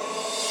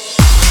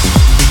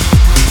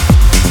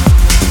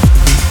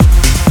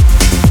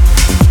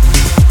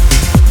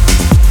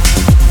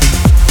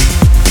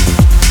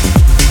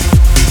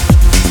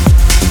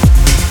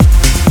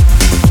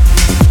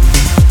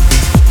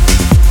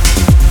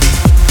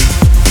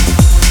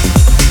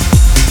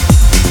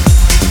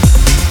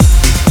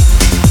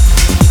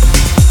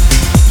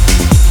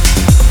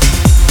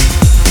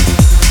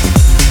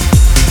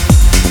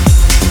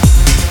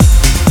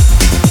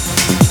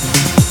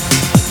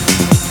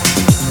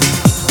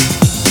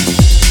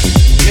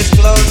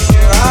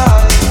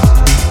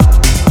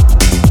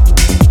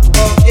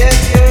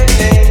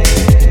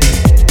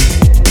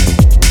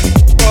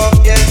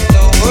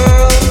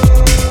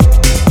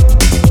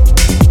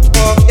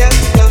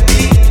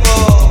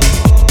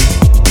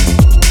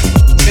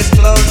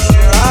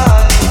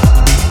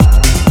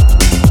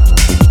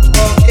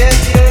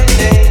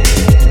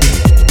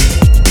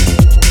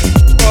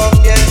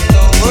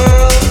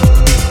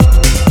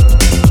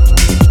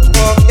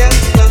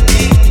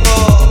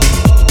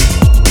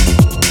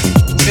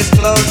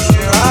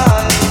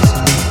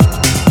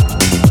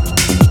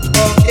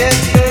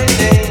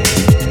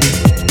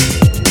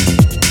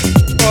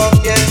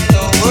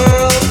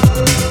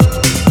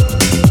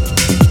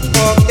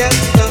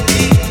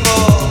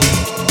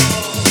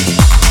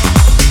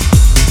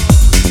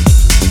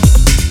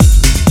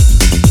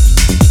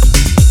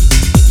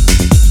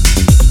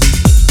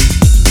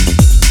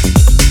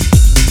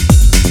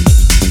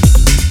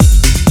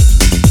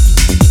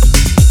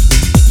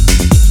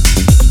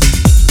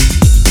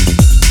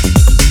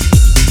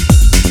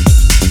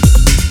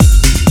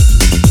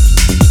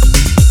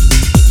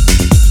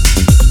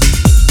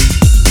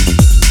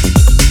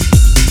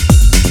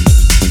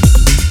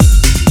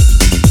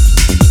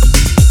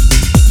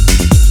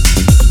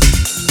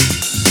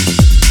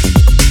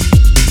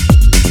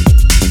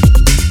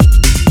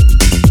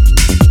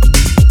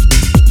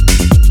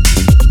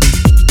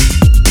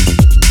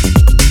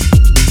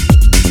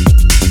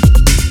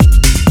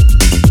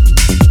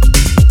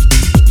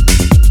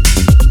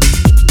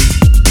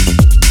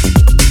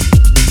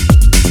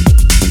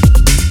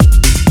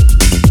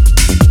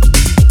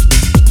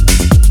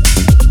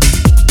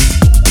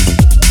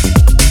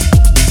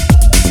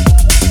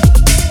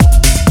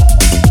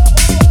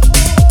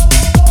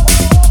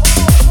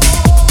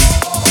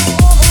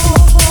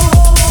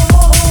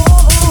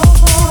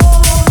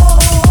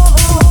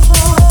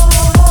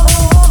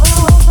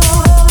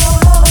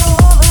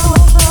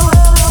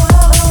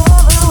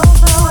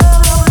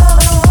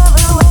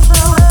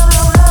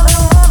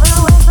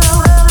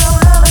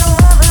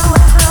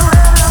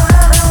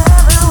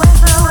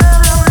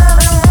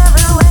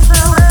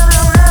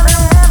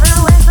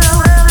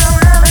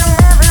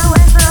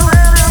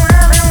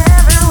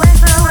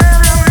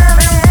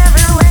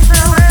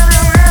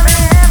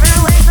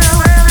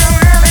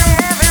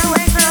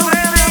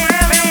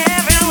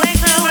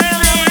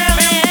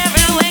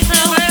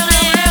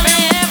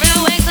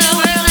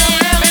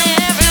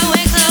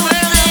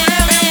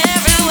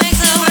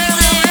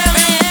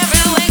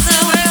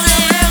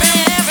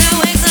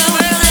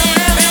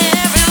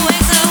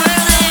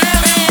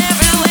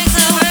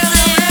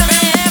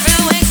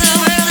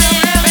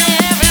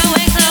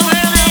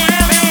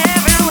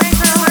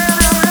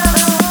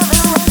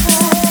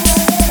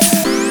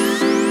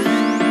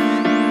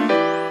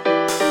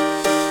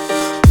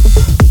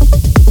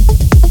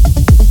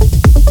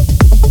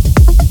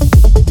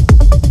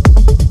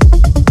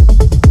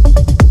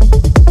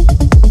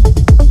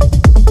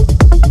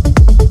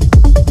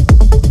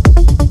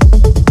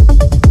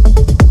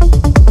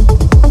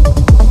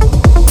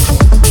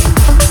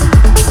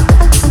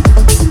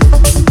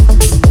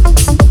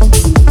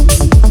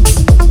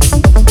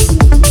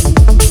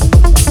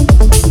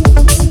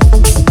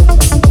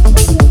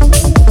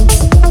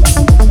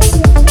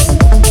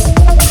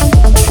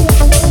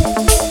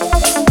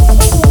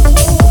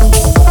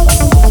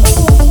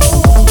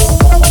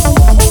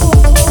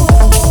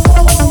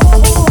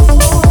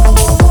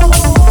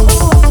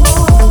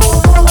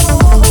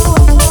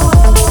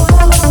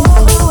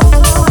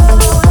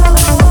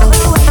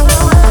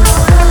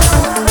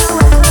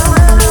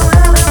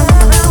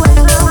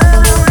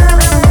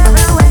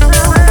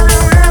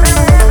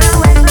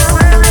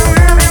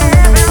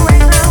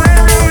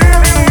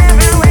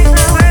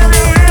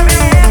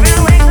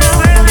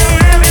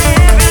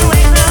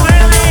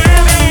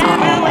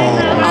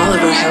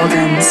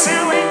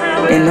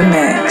 Vibes in the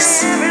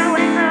mix.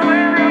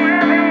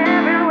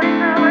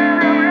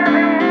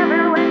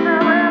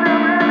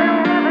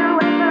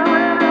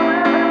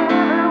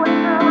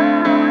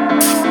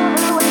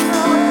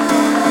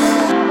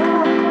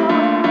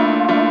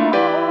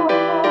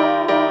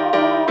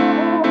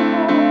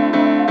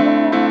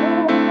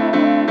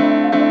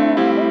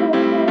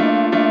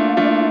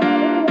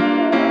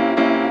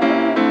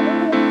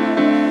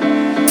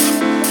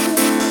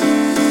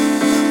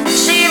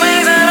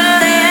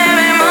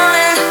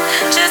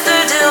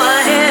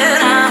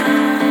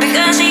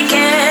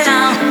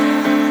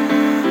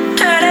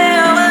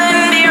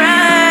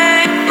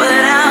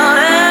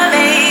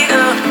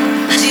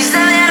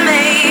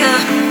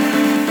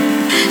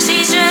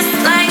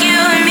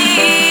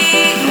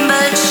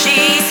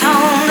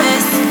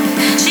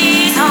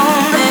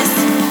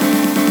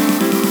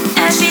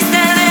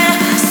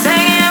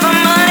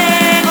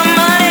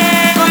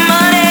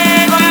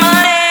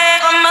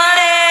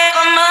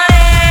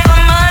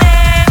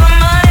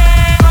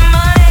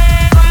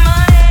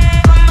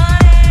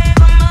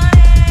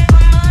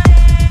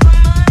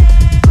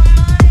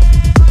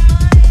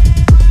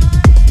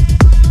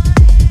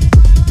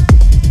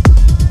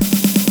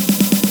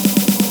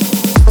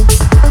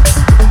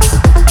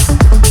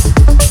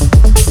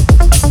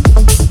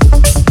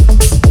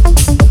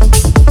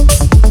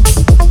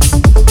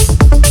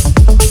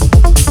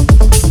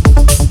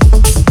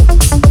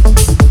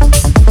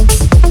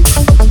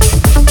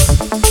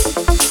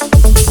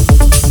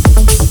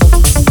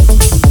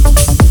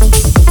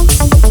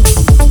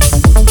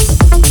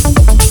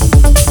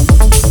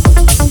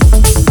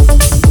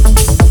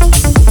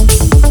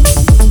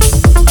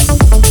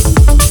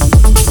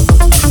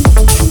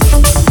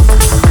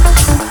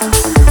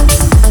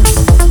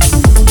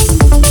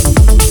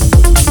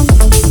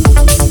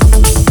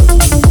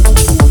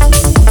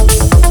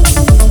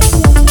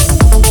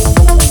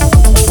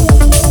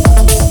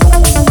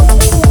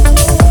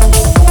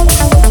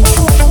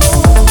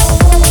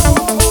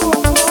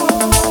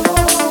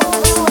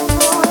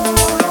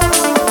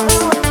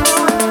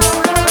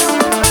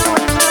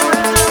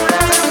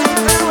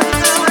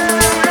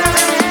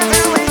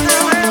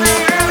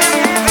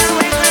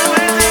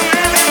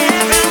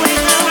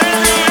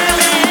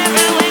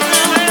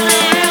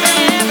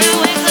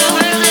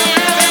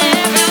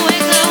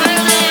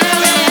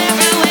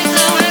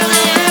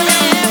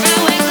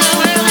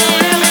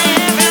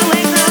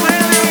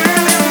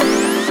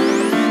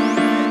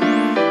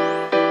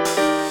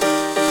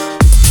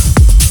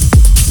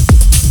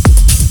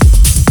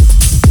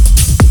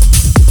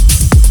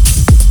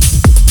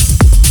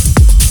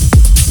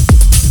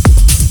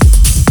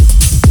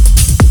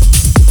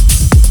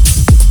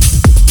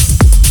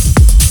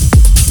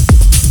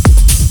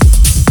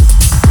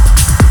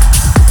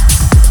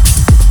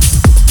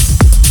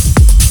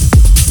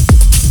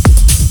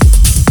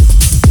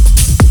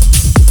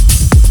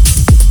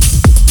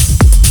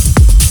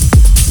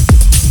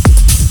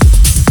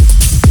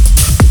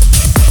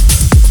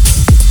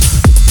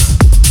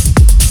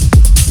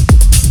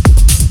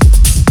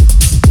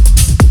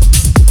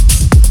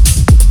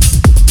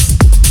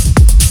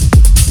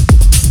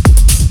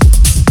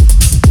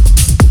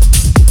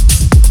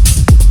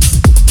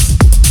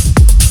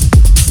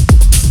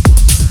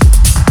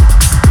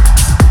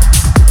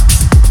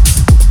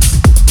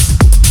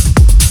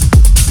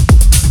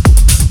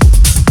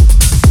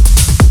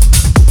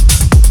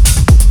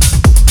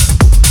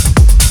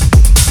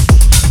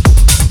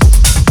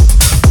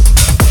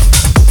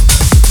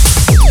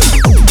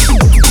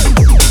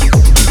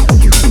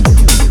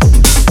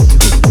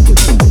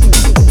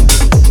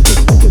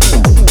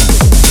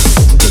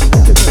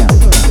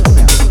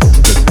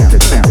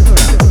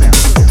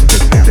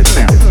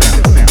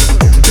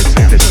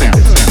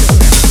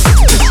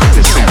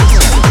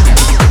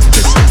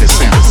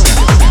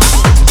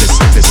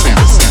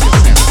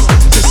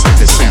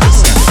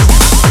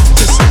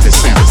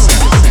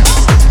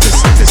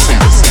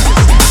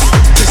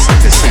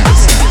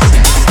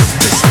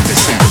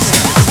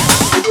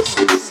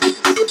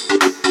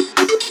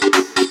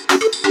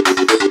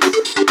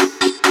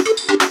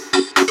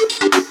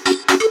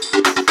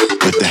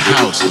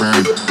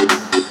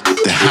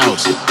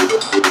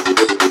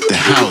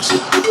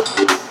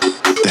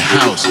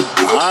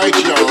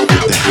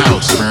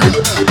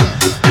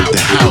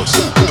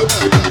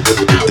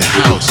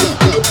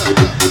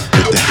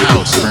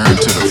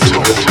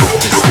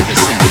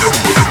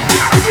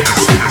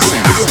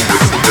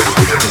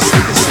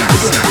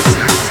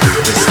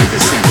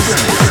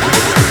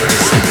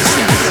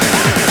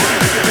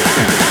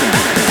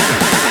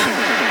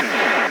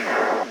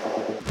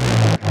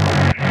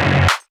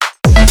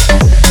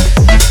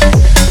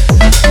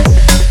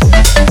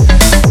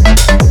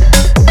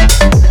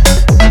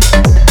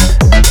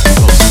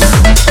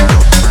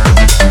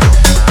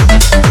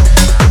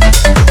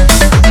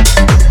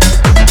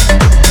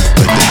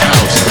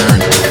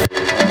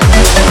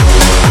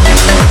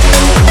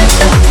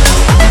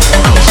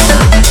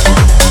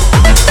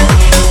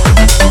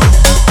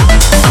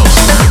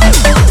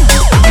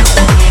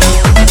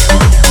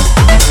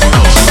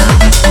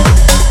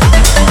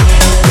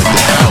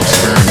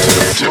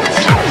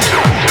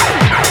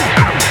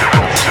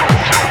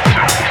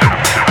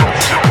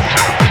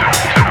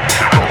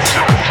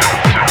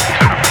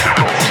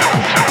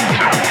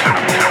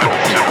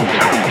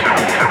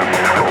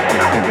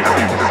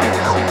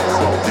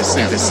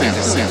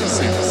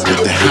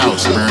 Let the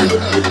house burn.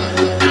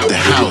 The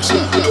house.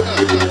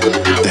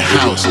 The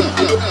house.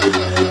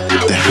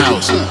 The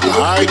house.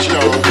 Alright,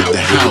 y'all. Let the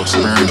house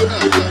burn.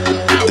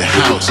 The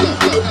house.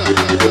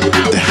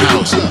 The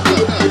house.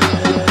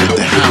 Let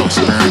the house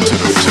burn to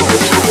the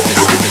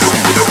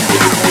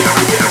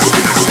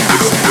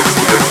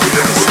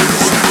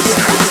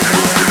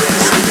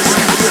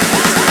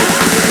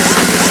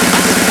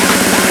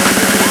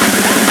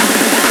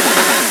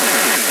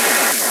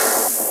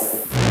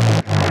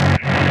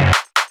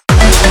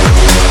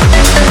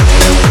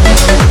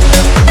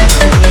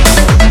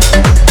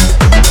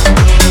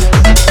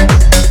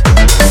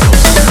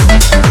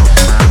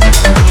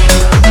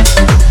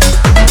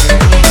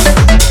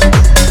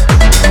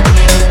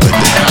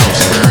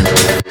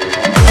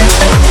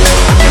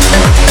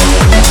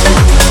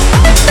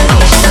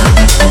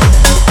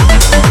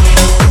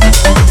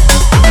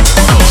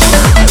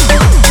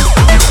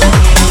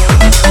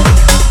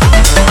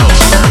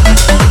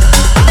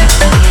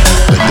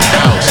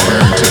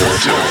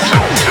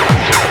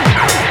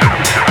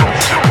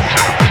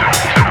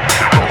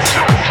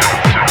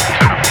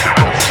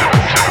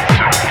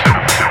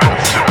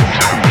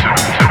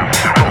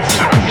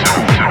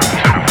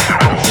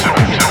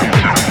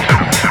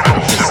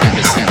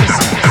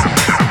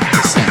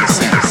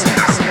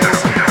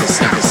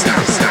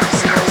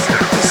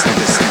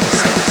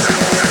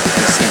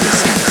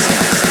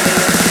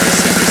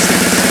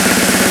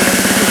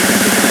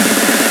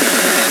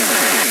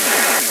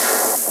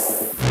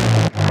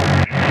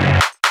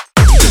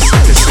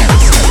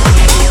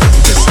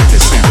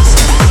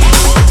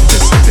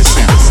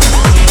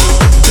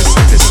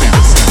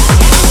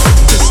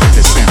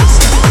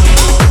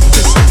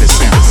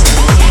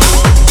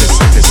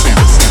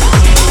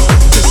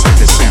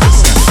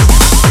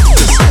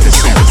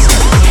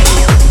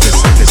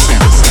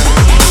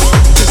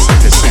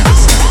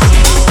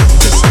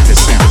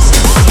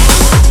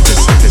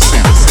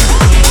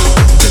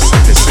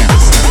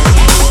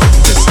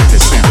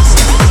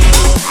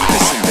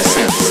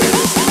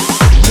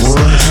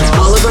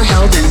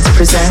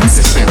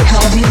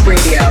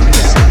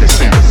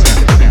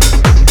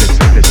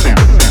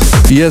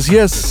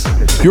Yes,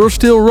 you're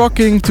still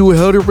rocking to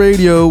Healthy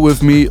Radio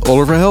with me,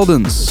 Oliver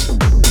Heldens.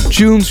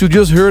 Tunes you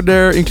just heard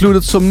there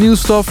included some new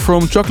stuff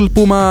from Chocolate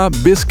Puma,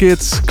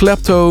 Biscuits,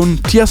 Claptone,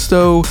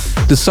 Tiesto,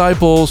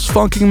 Disciples,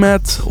 Funking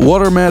Matt,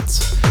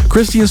 Watermat,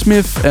 Christian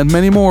Smith and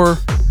many more.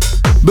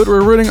 But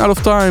we're running out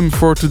of time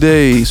for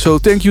today, so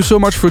thank you so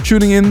much for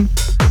tuning in.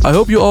 I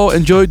hope you all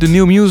enjoyed the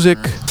new music.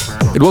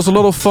 It was a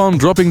lot of fun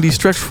dropping these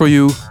tracks for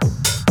you.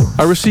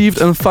 I received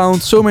and found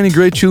so many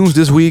great tunes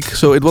this week,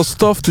 so it was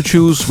tough to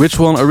choose which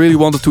one I really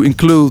wanted to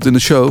include in the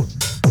show.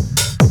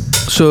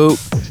 So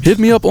hit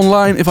me up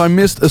online if I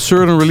missed a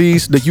certain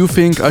release that you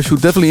think I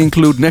should definitely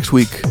include next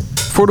week.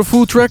 For the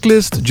full track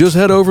list, just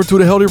head over to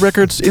the Healthy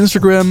Records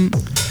Instagram,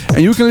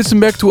 and you can listen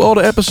back to all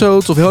the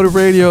episodes of Healthy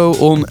Radio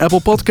on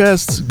Apple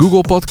Podcasts,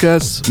 Google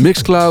Podcasts,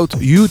 Mixcloud,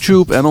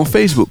 YouTube and on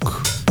Facebook.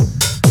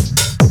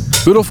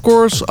 But of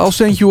course, I'll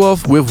send you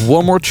off with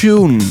one more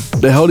tune,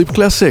 the Hell Deep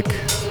Classic.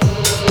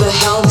 The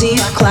Hell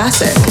Deep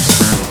Classic.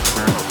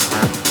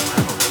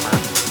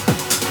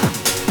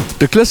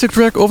 The classic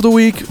track of the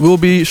week will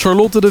be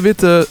Charlotte de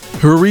Witte,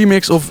 her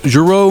remix of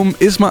Jerome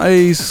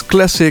Isma-Ae's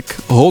classic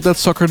Hold That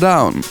Sucker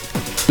Down.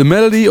 The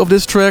melody of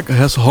this track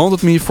has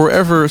haunted me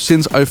forever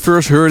since I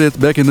first heard it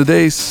back in the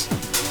days.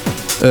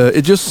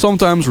 It just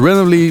sometimes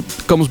randomly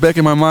comes back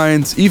in my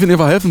mind, even if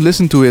I haven't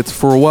listened to it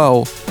for a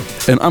while.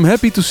 And I'm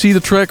happy to see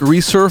the track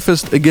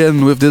resurfaced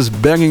again with this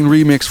banging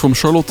remix from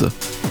Charlotte.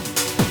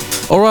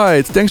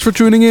 Alright, thanks for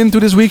tuning in to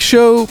this week's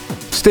show.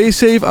 Stay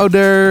safe out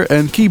there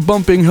and keep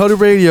bumping Healthy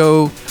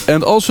Radio.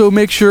 And also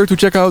make sure to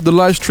check out the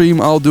live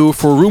stream I'll do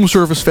for Room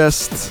Service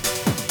Fest.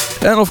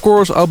 And of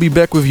course, I'll be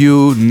back with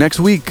you next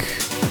week.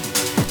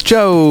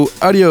 Ciao,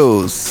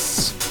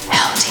 adios.